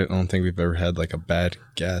say. I don't think we've ever had like a bad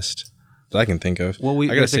guest that I can think of. Well,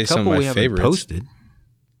 I gotta say some of my favorites. Posted.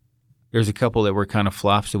 There's a couple that were kind of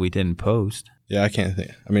flops that we didn't post. Yeah, I can't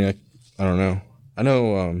think. I mean, I don't know. I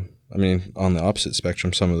know. On the opposite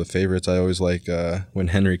spectrum, some of the favorites I always like when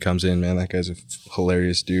Henry comes in. Man, that guy's a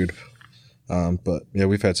hilarious dude. But yeah,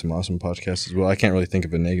 we've had some awesome podcasts as well. I can't really think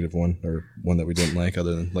of a negative one or one that we didn't like,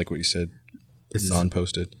 other than like what you said,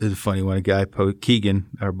 non-posted. This is a funny one. A guy, Keegan,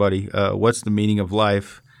 our buddy, what's the meaning of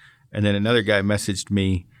life? And then another guy messaged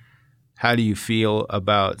me, how do you feel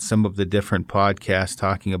about some of the different podcasts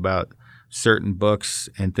talking about certain books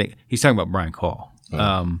and things? He's talking about Brian Call.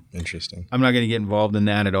 Interesting. I'm not going to get involved in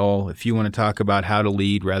that at all. If you want to talk about how to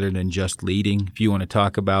lead rather than just leading, if you want to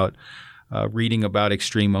talk about reading about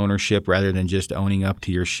extreme ownership rather than just owning up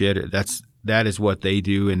to your shit, that is what they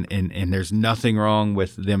do, and there's nothing wrong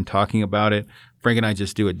with them talking about it. Frank and I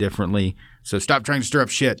just do it differently. So stop trying to stir up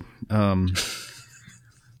shit.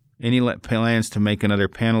 Any plans to make another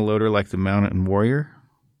panel loader like the Mountain Warrior?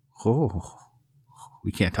 Oh,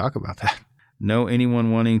 we can't talk about that. Know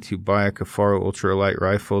anyone wanting to buy a Kifaru ultralight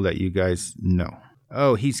rifle that you guys know?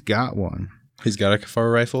 Oh, he's got one. He's got a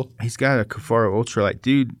Kifaru rifle? He's got a Kifaru ultralight.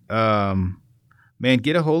 Dude, man,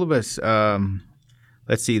 get a hold of us.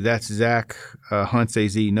 Let's see, that's Zach Hunts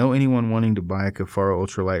AZ. Know anyone wanting to buy a Kifaru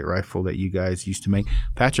ultralight rifle that you guys used to make?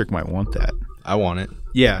 Patrick might want that. I want it.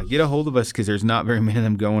 Yeah, get a hold of us because there's not very many of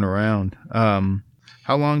them going around.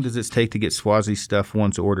 How long does it take to get Swazi stuff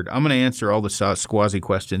once ordered? I'm going to answer all the Swazi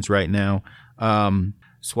questions right now.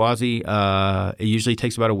 Swazi, it usually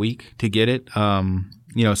takes about a week to get it.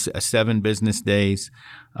 7 business days.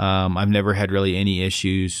 I've never had really any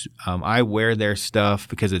issues. I wear their stuff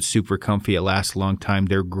because it's super comfy. It lasts a long time.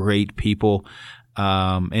 They're great people.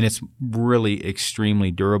 And it's really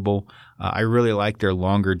extremely durable. I really like their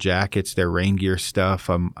longer jackets, their rain gear stuff.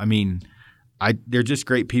 They're just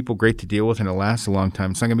great people, great to deal with, and it lasts a long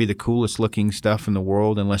time. It's not going to be the coolest looking stuff in the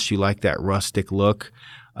world unless you like that rustic look.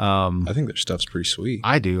 I think their stuff's pretty sweet.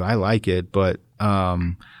 I do. I like it, but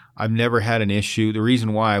I've never had an issue. The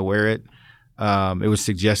reason why I wear it, it was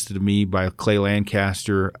suggested to me by Clay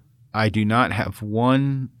Lancaster. I do not have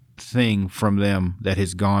one thing from them that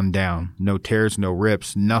has gone down. No tears, no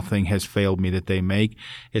rips. Nothing has failed me that they make.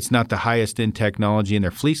 It's not the highest in technology in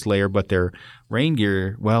their fleece layer, but their rain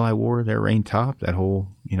gear, well, I wore their rain top that whole,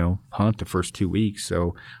 hunt the first 2 weeks.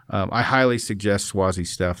 So I highly suggest Swazi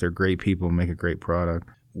stuff. They're great people and make a great product.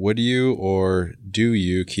 Would you or do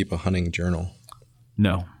you keep a hunting journal?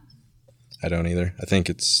 No. I don't either. I think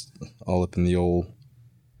it's all up in the old...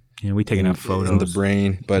 Yeah, we take enough photos. In the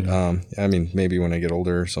brain. But, maybe when I get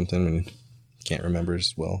older or something and can't remember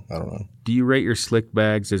as well. I don't know. Do you rate your slick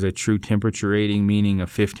bags as a true temperature rating, meaning a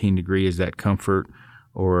 15 degree? Is that comfort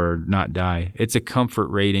or not die? It's a comfort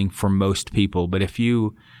rating for most people. But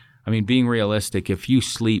being realistic, if you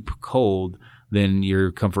sleep cold, then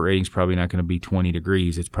your comfort rating is probably not going to be 20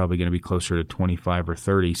 degrees. It's probably going to be closer to 25 or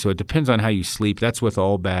 30. So it depends on how you sleep. That's with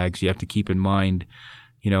all bags. You have to keep in mind,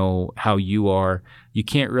 how you are. You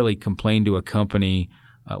can't really complain to a company,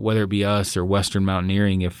 whether it be us or Western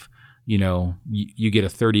Mountaineering, if, you get a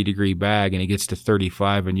 30-degree bag and it gets to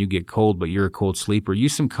 35 and you get cold, but you're a cold sleeper.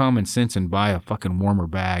 Use some common sense and buy a fucking warmer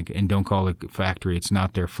bag and don't call the factory. It's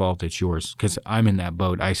not their fault. It's yours. Because I'm in that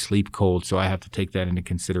boat. I sleep cold, so I have to take that into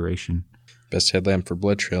consideration. Best headlamp for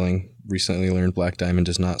blood trailing. Recently learned Black Diamond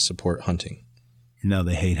does not support hunting. No,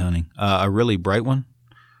 they hate hunting. A really bright one.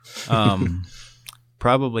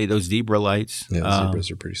 Probably those zebra lights. Yeah, the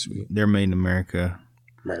zebras are pretty sweet. They're made in America.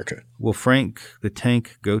 America. Will Frank the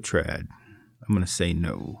Tank go trad? I'm going to say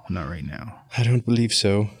no, not right now. I don't believe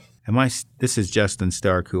so. This is Justin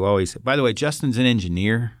Stark, who always, by the way, Justin's an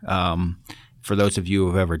engineer. For those of you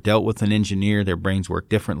who have ever dealt with an engineer, their brains work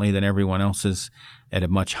differently than everyone else's at a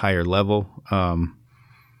much higher level.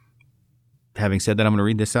 Having said that, I'm going to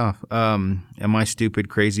read this off. Am I stupid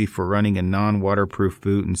crazy for running a non-waterproof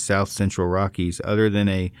boot in South Central Rockies? Other than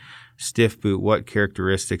a stiff boot, what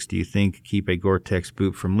characteristics do you think keep a Gore-Tex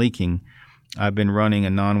boot from leaking? I've been running a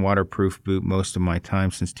non-waterproof boot most of my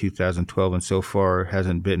time since 2012, and so far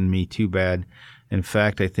hasn't bitten me too bad. In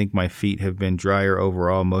fact, I think my feet have been drier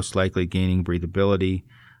overall, most likely gaining breathability.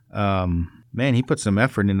 Man, he put some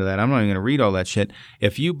effort into that. I'm not even going to read all that shit.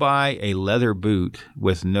 If you buy a leather boot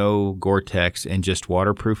with no Gore-Tex and just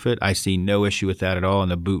waterproof it, I see no issue with that at all,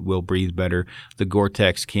 and the boot will breathe better. The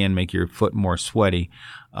Gore-Tex can make your foot more sweaty.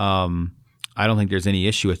 I don't think there's any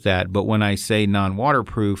issue with that. But when I say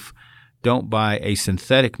non-waterproof, don't buy a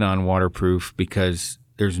synthetic non-waterproof because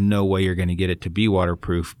there's no way you're going to get it to be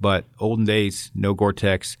waterproof. But olden days, no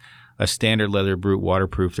Gore-Tex, a standard leather boot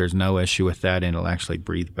waterproof, there's no issue with that, and it'll actually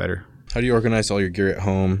breathe better. How do you organize all your gear at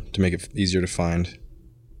home to make it easier to find?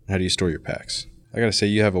 How do you store your packs? I got to say,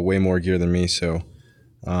 you have a way more gear than me, so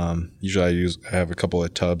usually I have a couple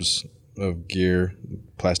of tubs of gear,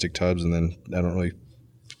 plastic tubs, and then I don't really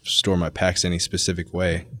store my packs any specific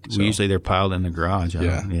way. So. Usually they're piled in the garage.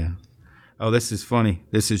 Yeah. Oh, this is funny.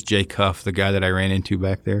 This is Jake Huff, the guy that I ran into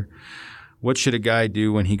back there. What should a guy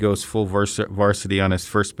do when he goes full varsity on his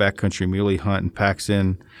first backcountry muley hunt and packs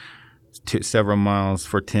in several miles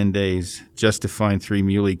for 10 days just to find 3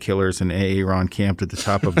 muley killers and Aaron camped at the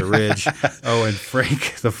top of the ridge? Oh, and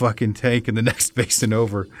Frank the fucking Tank in the next basin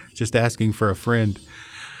over, just asking for a friend.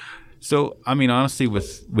 So, I mean, honestly,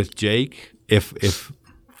 with Jake, if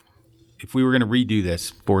we were going to redo this,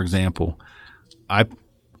 for example, I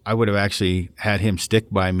would have actually had him stick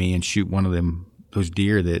by me and shoot one of those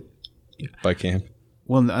deer that by camp.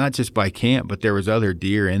 Well, not just by camp, but there was other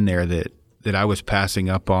deer in there that I was passing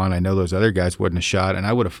up on. I know those other guys wouldn't have shot, and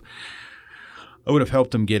I would have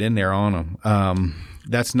helped them get in there on them.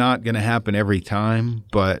 That's not going to happen every time,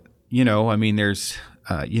 but I mean, there's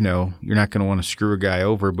you're not going to want to screw a guy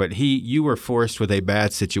over. But you were forced with a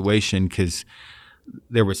bad situation because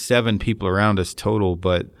there were 7 people around us total,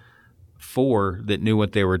 but 4 that knew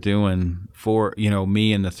what they were doing. 4,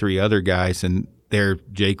 me and the 3 other guys, and there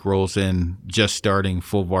Jake rolls in, just starting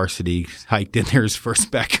full varsity, hiked in there his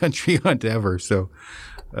first backcountry hunt ever. So,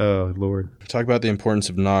 oh Lord. Talk about the importance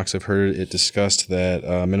of nocks. I've heard it discussed that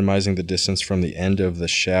minimizing the distance from the end of the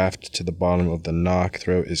shaft to the bottom of the nock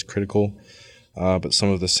throat is critical. But some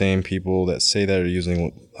of the same people that say that are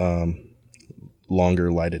using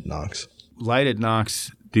longer lighted nocks. Lighted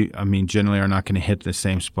nocks, generally are not going to hit the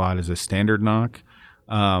same spot as a standard nock.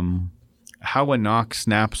 How a nock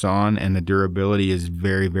snaps on and the durability is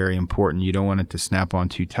very, very important. You don't want it to snap on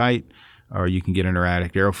too tight, or you can get an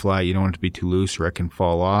erratic arrow flight. You don't want it to be too loose, or it can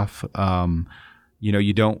fall off.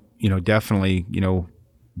 You don't, definitely, you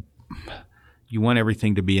want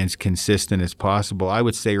everything to be as consistent as possible. I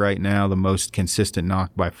would say right now the most consistent nock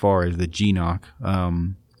by far is the G nock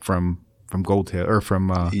from Gold Tip or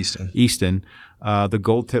from Easton. The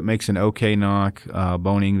Gold Tip makes an okay nock.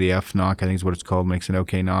 Boning, the F nock, I think is what it's called, makes an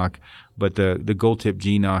okay nock. But the Gold Tip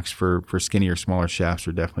G nocks for skinnier, smaller shafts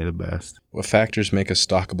are definitely the best. What factors make a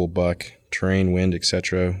stockable buck? Terrain, wind,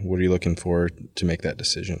 etc. What are you looking for to make that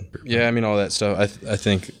decision? Yeah, all that stuff. I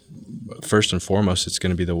think first and foremost it's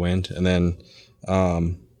going to be the wind, and then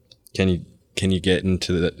can you get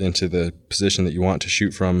into the position that you want to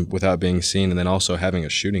shoot from without being seen, and then also having a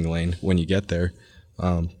shooting lane when you get there.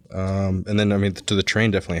 And then, to the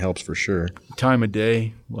terrain definitely helps for sure. Time of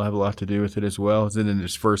day will have a lot to do with it as well. Is it in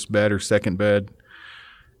his first bed or second bed?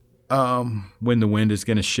 When the wind is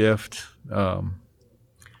going to shift.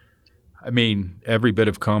 Every bit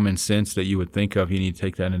of common sense that you would think of, you need to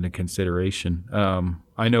take that into consideration.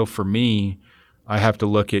 I know for me, I have to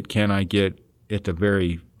look at, can I get at the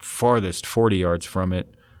very farthest 40 yards from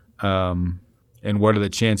it? And what are the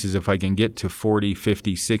chances if I can get to 40,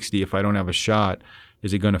 50, 60, if I don't have a shot,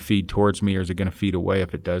 is it going to feed towards me or is it going to feed away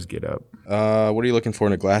if it does get up? What are you looking for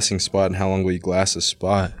in a glassing spot, and how long will you glass a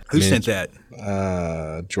spot? Who sent that?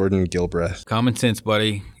 Jordan Gilbreth. Common sense,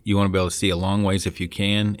 buddy. You want to be able to see a long ways if you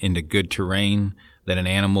can into good terrain that an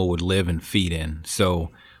animal would live and feed in. So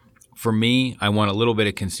for me, I want a little bit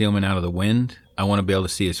of concealment out of the wind. I want to be able to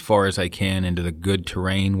see as far as I can into the good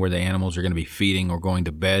terrain where the animals are going to be feeding or going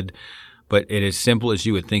to bed. But it is simple as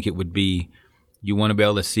you would think it would be. You want to be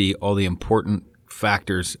able to see all the important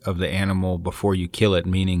factors of the animal before you kill it,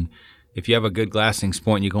 meaning If you have a good glassing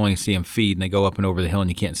point and you can only see them feed and they go up and over the hill and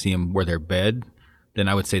you can't see them where they're bed, then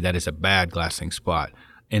I would say that is a bad glassing spot,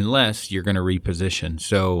 unless you're going to reposition.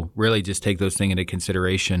 So really just take those things into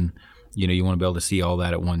consideration. You want to be able to see all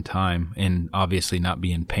that at one time and obviously not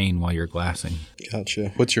be in pain while you're glassing.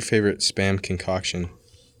 Gotcha. What's your favorite Spam concoction?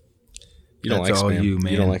 You don't That's like all Spam. you,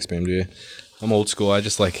 man. You don't like Spam, do you? I'm old school. I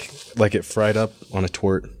just like it fried up on a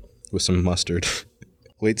tort with some mustard.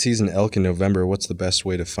 Late season elk in November. What's the best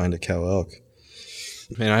way to find a cow elk?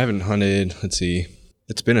 Man, I haven't hunted. Let's see.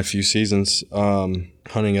 It's been a few seasons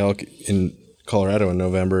hunting elk in Colorado in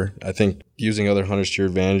November. I think using other hunters to your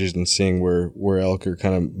advantage and seeing where elk are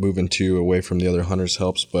kind of moving to away from the other hunters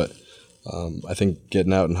helps. But I think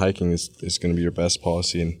getting out and hiking is going to be your best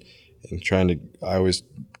policy, and trying to. I always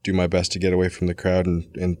do my best to get away from the crowd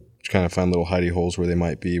and kind of find little hidey holes where they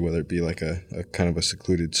might be, whether it be like a kind of a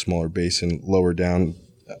secluded, smaller basin lower down,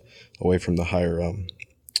 away from the higher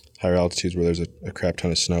altitudes where there's a crap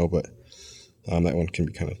ton of snow. But that one can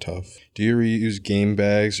be kind of tough. Do you reuse game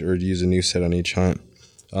bags or do you use a new set on each hunt?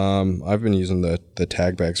 I've been using the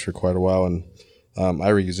tag bags for quite a while, and I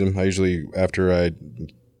reuse them. I usually, after I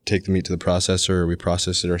take the meat to the processor or we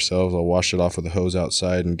process it ourselves, I'll wash it off with a hose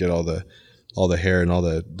outside and get all the hair and all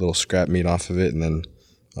the little scrap meat off of it, and then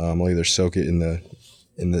I'll either soak it in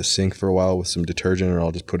the sink for a while with some detergent, or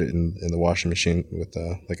I'll just put it in the washing machine with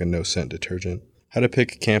like a no scent detergent. How to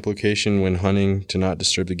pick a camp location when hunting to not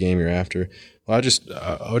disturb the game you're after? Well,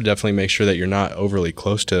 I would definitely make sure that you're not overly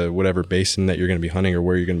close to whatever basin that you're going to be hunting or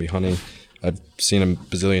where you're going to be hunting. I've seen a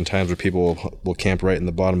bazillion times where people will camp right in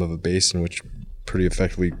the bottom of a basin, which pretty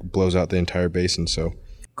effectively blows out the entire basin. So,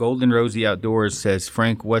 Golden Rosie Outdoors says,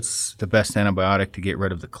 Frank, what's the best antibiotic to get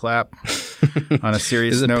rid of the clap? On a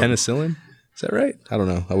serious Is it note, penicillin? Is that right? I don't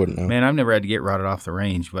know. I wouldn't know. Man, I've never had to get rotted off the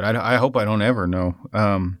range, but I hope I don't ever know.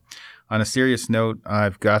 On a serious note,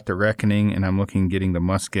 I've got the Reckoning, and I'm looking at getting the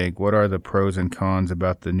Muskeg. What are the pros and cons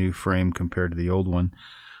about the new frame compared to the old one?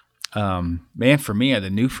 Man, for me, the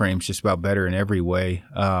new frame's just about better in every way.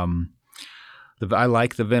 I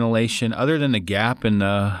like the ventilation, other than the gap in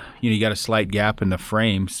the, you got a slight gap in the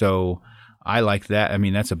frame, so I like that. I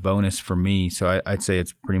mean, that's a bonus for me, so I'd say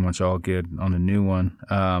it's pretty much all good on the new one.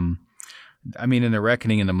 I mean, in the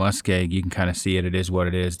Reckoning and the Muskeg, you can kind of see it. It is what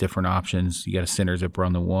it is. Different options. You got a center zipper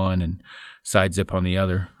on the one and side zip on the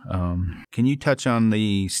other. Can you touch on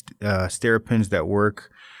the Sterapins that work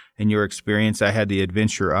in your experience? I had the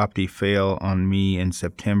Adventure Opti fail on me in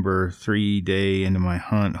September, 3-day into my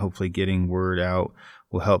hunt. Hopefully getting word out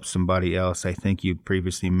will help somebody else. I think you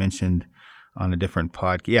previously mentioned on a different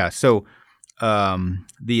podcast. Yeah, so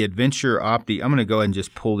the Adventure Opti, I'm going to go ahead and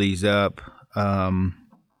just pull these up.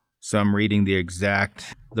 So I'm reading the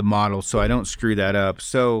model so I don't screw that up.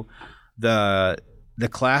 So the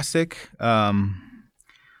classic,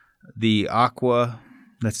 the Aqua,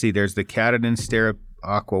 let's see, there's the Katadyn Sterap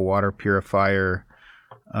Aqua Water Purifier.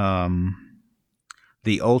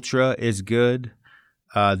 The Ultra is good.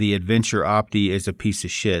 The Adventure Opti is a piece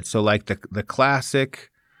of shit. So like the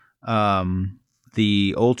classic,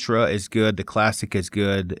 the Ultra is good, the Classic is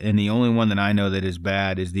good, and the only one that I know that is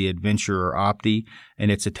bad is the Adventure Opti,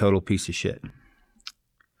 and it's a total piece of shit.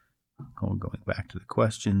 Going back to the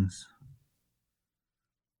questions.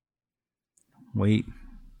 Wait,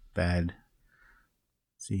 bad.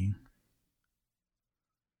 Let's see.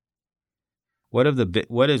 What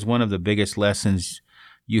is one of the biggest lessons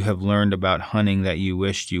you have learned about hunting that you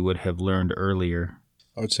wished you would have learned earlier?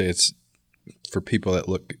 I would say it's for people that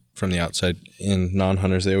look from the outside in,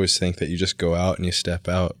 non-hunters, they always think that you just go out and you step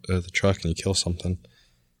out of the truck and you kill something.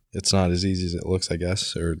 It's not as easy as it looks, I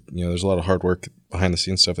guess. Or, there's a lot of hard work behind the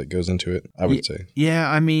scenes stuff that goes into it, I would say. Yeah,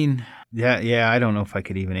 I mean, I don't know if I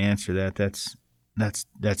could even answer that.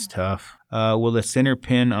 That's tough. Will the center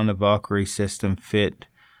pin on the Valkyrie system fit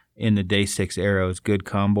in the Day 6 arrows? Good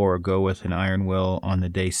combo, or go with an iron will on the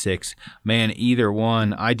Day 6? Man, either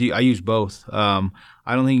one. I use both.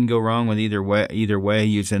 I don't think you can go wrong with either way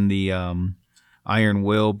using the iron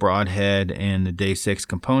will broadhead and the Day 6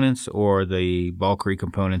 components, or the Valkyrie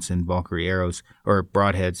components and Valkyrie arrows or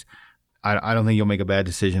broadheads. I don't think you'll make a bad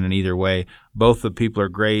decision in either way. Both the people are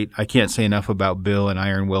great. I can't say enough about Bill and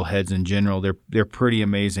iron will heads in general. They're pretty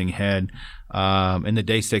amazing head. And the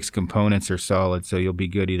Day 6 components are solid, so you'll be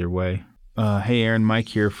good either way. Hey, Aaron, Mike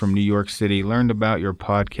here from New York City. Learned about your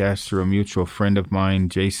podcast through a mutual friend of mine,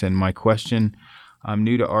 Jason. My question, I'm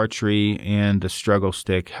new to archery and the struggle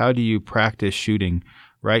stick. How do you practice shooting?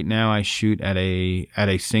 Right now I shoot at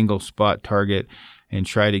a single spot target and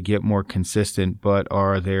try to get more consistent, but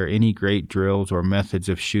are there any great drills or methods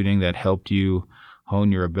of shooting that helped you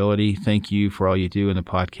hone your ability. Thank you for all you do in the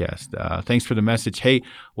podcast. Thanks for the message. Hey,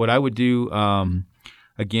 what I would do,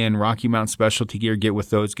 again, Rocky Mountain Specialty Gear, get with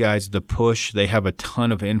those guys. The Push, they have a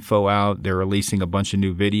ton of info out. They're releasing a bunch of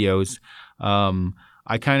new videos.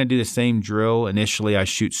 I kind of do the same drill. Initially, I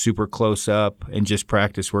shoot super close up and just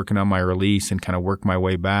practice working on my release and kind of work my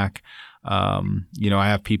way back. I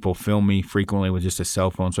have people film me frequently with just a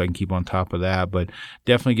cell phone so I can keep on top of that. But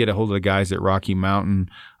definitely get a hold of the guys at Rocky Mountain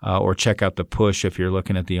or check out the Push if you're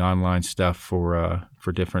looking at the online stuff for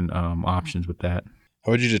different options with that.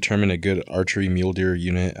 How would you determine a good archery mule deer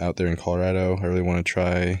unit out there in Colorado? I really want to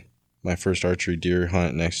try my first archery deer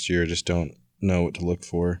hunt next year. Just don't know what to look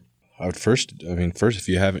for. I would first, if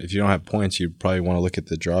you don't have points, you probably want to look at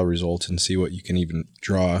the draw results and see what you can even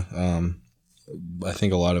draw. I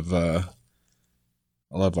think a lot of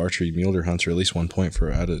archery mule deer hunts are at least 1 point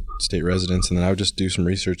for out-of-state residents, and then I would just do some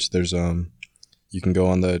research. There's you can go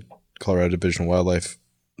on the Colorado Division of Wildlife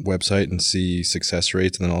website and see success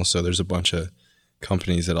rates, and then also there's a bunch of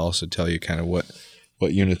companies that also tell you kind of what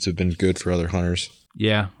units have been good for other hunters.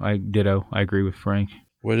 Yeah, I agree with Frank.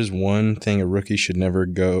 What is one thing a rookie should never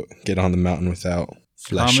get on the mountain without?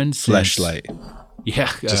 Common sense. Flashlight.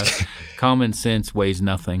 Yeah, common sense weighs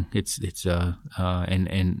nothing. It's I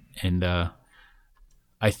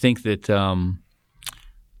think that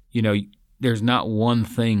there's not one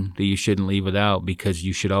thing that you shouldn't leave without, because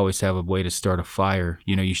you should always have a way to start a fire.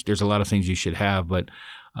 There's a lot of things you should have, but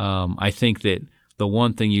I think that the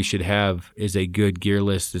one thing you should have is a good gear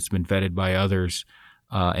list that's been vetted by others,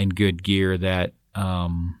 and good gear that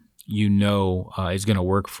is going to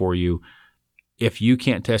work for you. If you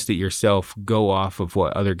can't test it yourself, go off of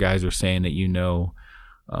what other guys are saying that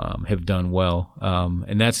have done well.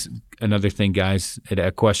 And that's another thing, guys.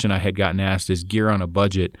 A question I had gotten asked is gear on a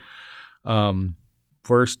budget.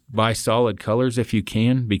 First, buy solid colors if you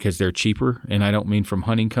can, because they're cheaper, and I don't mean from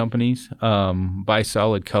hunting companies. Buy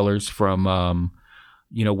solid colors from,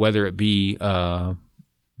 whether it be the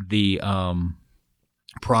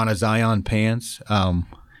Piranha Zion pants.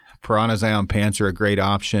 Piranha Zion pants are a great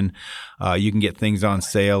option. You can get things on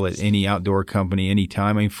sale at any outdoor company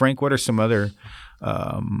anytime. I mean, Frank, what are some other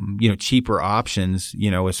cheaper options,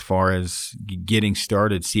 as far as getting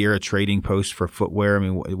started? Sierra Trading Post for footwear. I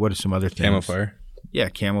mean, what are some other things? Camofire. Yeah,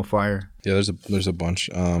 Camofire. Yeah, there's a bunch.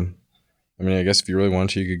 I guess if you really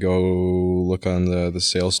want to, you could go look on the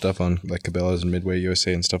sales stuff on like Cabela's and Midway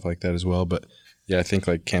USA and stuff like that as well. But yeah, I think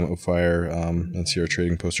like Camofire and Sierra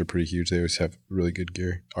Trading Post are pretty huge. They always have really good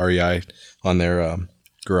gear. REI on their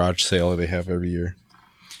garage sale they have every year.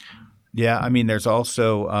 Yeah, I mean, there's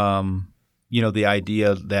also the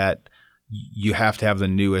idea that you have to have the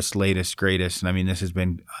newest, latest, greatest. And I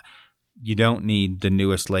mean, you don't need the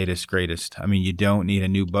newest, latest, greatest. I mean, you don't need a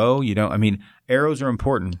new bow. Arrows are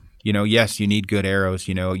important. Yes, you need good arrows.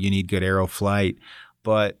 You need good arrow flight.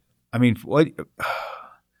 But I mean,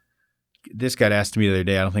 this got asked to me the other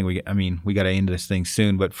day. I don't think we got to end this thing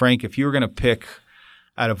soon. But Frank, if you were going to pick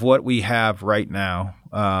out of what we have right now,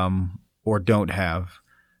 or don't have,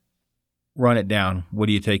 run it down. What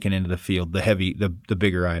are you taking into the field? The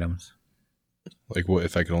bigger items. Like what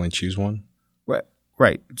if I could only choose one?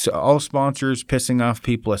 Right. So all sponsors, pissing off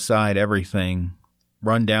people aside, everything,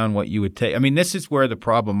 run down what you would take. I mean, this is where the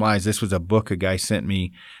problem lies. This was a book a guy sent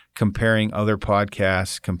me comparing other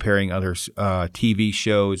podcasts, comparing other TV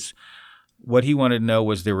shows. What he wanted to know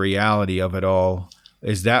was the reality of it all.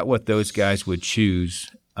 Is that what those guys would choose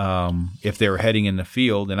if they were heading in the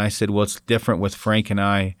field? And I said, well, it's different with Frank and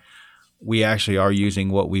I. We actually are using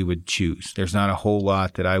what we would choose. There's not a whole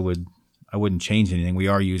lot that I wouldn't change anything. We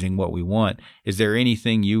are using what we want. Is there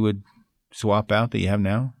anything you would swap out that you have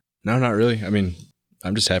now? No, not really. I mean,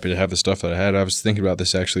 I'm just happy to have the stuff that I had. I was thinking about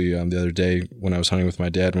this actually the other day when I was hunting with my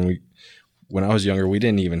dad. When I was younger, we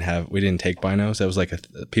didn't take binos. That was like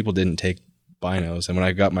people didn't take binos. And when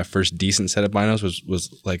I got my first decent set of binos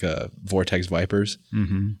was like a Vortex Vipers.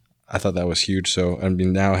 Mm-hmm. I thought that was huge. So I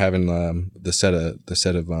mean, now having the set of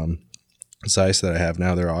Zeiss that I have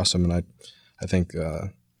now, they're awesome. And I think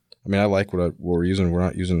I like what we're using. We're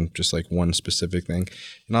not using just like one specific thing.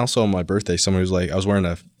 And also on my birthday, somebody was like, I was wearing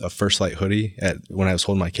a First Light hoodie when I was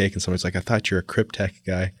holding my cake, and somebody's like, I thought you're a Cryptek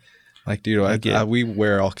guy. Like, dude, we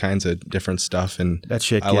wear all kinds of different stuff, and that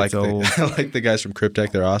shit gets old. I like the guys from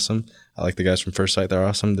Cryptek. They're awesome. I like the guys from First Light. They're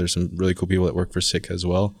awesome. There's some really cool people that work for Sitka as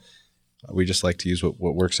well. We just like to use what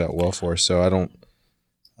works out well for us. So I don't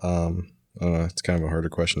know. It's kind of a harder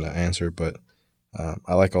question to answer, but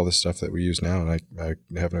I like all the stuff that we use now, and I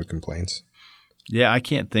have no complaints. Yeah, I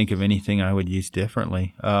can't think of anything I would use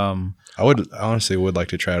differently. I honestly would like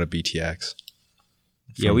to try out a BTX.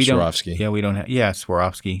 Yeah, we don't. Swarovski. Yeah, we don't have. Yeah,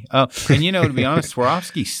 Swarovski. And to be honest,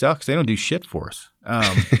 Swarovski sucks. They don't do shit for us.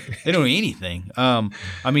 They don't do anything.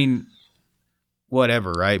 I mean,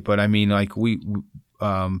 whatever, right? But I mean, like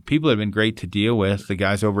people have been great to deal with. The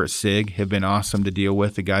guys over at SIG have been awesome to deal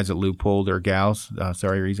with. The guys at Leupold or gals,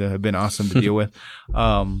 sorry, Riza, have been awesome to deal with.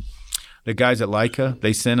 The guys at Leica,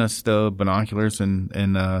 they sent us the binoculars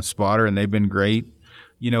and spotter, and they've been great.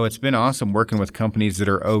 It's been awesome working with companies that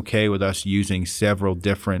are okay with us using several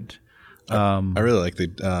different. I really like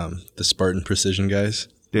the Spartan Precision guys.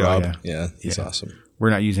 Rob, yeah, he's awesome.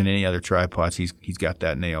 We're not using any other tripods. He's got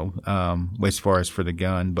that nailed as far as for the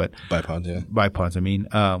gun, but bipods, yeah. Bipods, I mean.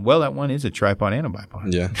 Well, that one is a tripod and a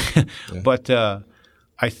bipod. Yeah. But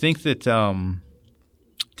I think that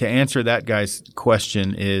to answer that guy's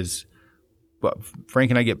question is, well,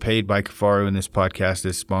 Frank and I get paid by Kifaru, and this podcast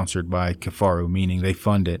is sponsored by Kifaru, meaning they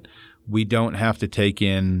fund it. We don't have to take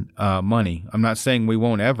in money. I'm not saying we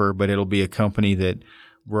won't ever, but it'll be a company that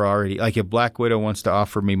we're already – like if Black Widow wants to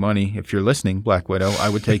offer me money, if you're listening, Black Widow, I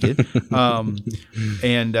would take it.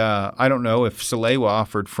 And I don't know if Salewa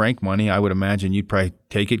offered Frank money, I would imagine you'd probably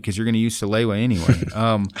take it because you're going to use Salewa anyway.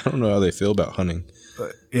 I don't know how they feel about hunting.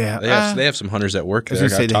 Yeah. They have some hunters at work there.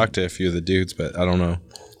 I've talked to a few of the dudes, but I don't know.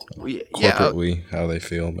 Corporately, how they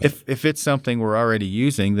feel. But. If it's something we're already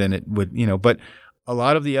using, then it would, but a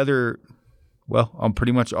lot of the other, on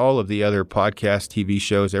pretty much all of the other podcasts, TV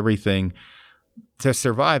shows, everything, to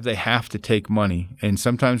survive, they have to take money. And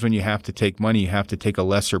sometimes when you have to take money, you have to take a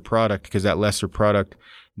lesser product because that lesser product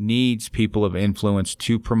needs people of influence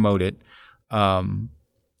to promote it,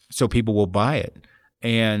 so people will buy it.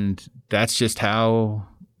 And that's just how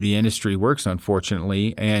the industry works,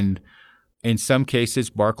 unfortunately. And in some cases,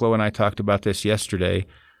 Barklow and I talked about this yesterday,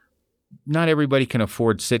 not everybody can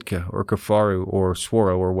afford Sitka or Kifaru or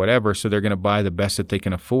Swaro or whatever, so they're going to buy the best that they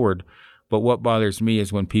can afford. But what bothers me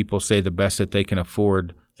is when people say the best that they can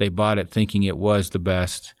afford, they bought it thinking it was the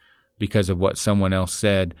best because of what someone else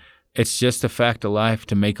said. It's just a fact of life.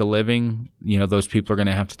 To make a living, those people are going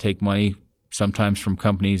to have to take money sometimes from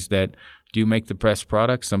companies that do make the best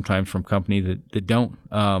products, sometimes from companies that don't.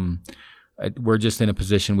 We're just in a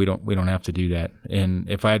position we don't have to do that. And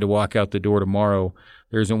if I had to walk out the door tomorrow,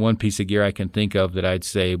 there isn't one piece of gear I can think of that I'd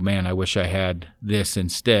say, man, I wish I had this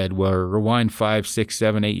instead. Well, rewind 5, 6,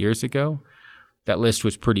 7, 8 years ago, that list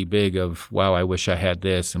was pretty big of, wow, I wish I had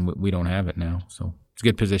this, and we don't have it now. So it's a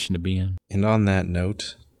good position to be in. And on that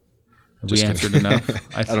note, we answered enough.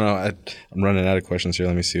 I don't know. I'm running out of questions here.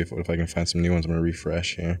 Let me see if I can find some new ones. I'm going to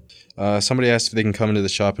refresh here. Somebody asked if they can come into the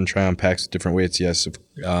shop and try on packs with different weights. Yes.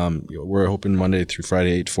 We're open Monday through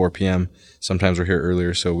Friday, 8 to 4 p.m. Sometimes we're here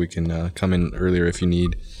earlier, so we can come in earlier if you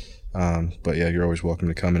need. But yeah, you're always welcome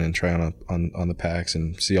to come in and try on the packs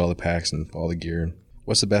and see all the packs and all the gear.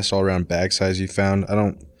 What's the best all-around bag size you found?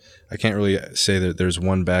 I can't really say that there's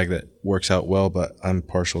one bag that works out well, but I'm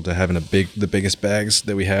partial to having the biggest bags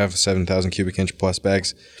that we have, 7,000 cubic inch plus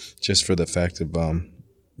bags, just for the fact of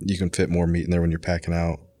you can fit more meat in there when you're packing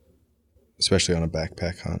out, especially on a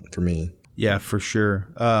backpack hunt for me. Yeah, for sure.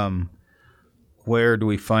 Where do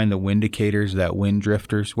we find the windicators, that wind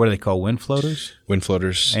drifters? What do they call, wind floaters? Wind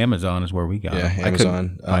floaters. Amazon is where we got them. Yeah, Amazon. I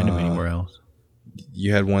couldn't find them anywhere else.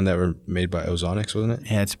 You had one that were made by Ozonics, wasn't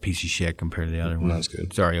it? Yeah, it's a piece of shit compared to the other one. That's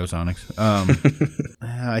good. Sorry, Ozonics.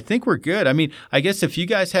 I think we're good. I mean, I guess if you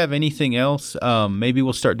guys have anything else, maybe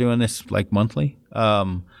we'll start doing this like monthly.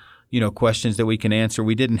 Questions that we can answer.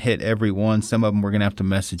 We didn't hit every one. Some of them we're going to have to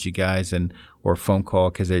message you guys or phone call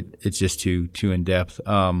because it's just too in depth.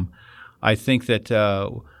 I think that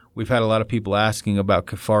we've had a lot of people asking about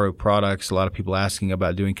Kifaru products, a lot of people asking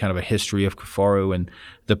about doing kind of a history of Kifaru and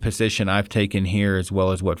the position I've taken here as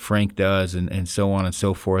well as what Frank does and so on and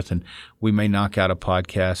so forth. And we may knock out a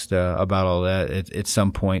podcast about all that at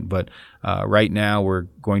some point. But right now we're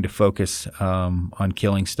going to focus on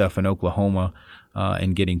killing stuff in Oklahoma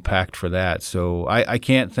and getting packed for that. So I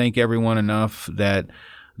can't thank everyone enough that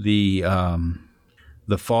the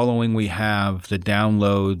following we have, the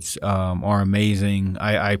downloads are amazing.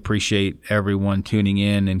 I appreciate everyone tuning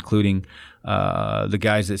in, including the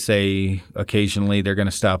guys that say occasionally they're going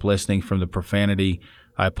to stop listening from the profanity.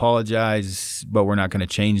 I apologize, but we're not going to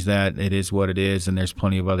change that. It is what it is, and there's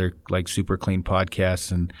plenty of other like super clean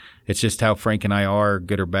podcasts, and it's just how Frank and I are,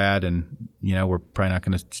 good or bad, and we're probably not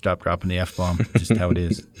going to stop dropping the F-bomb. Just how it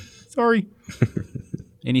is. Sorry.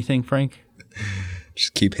 Anything, Frank?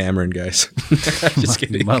 Just keep hammering, guys. Just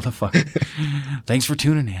kidding. Motherfucker. Thanks for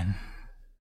tuning in.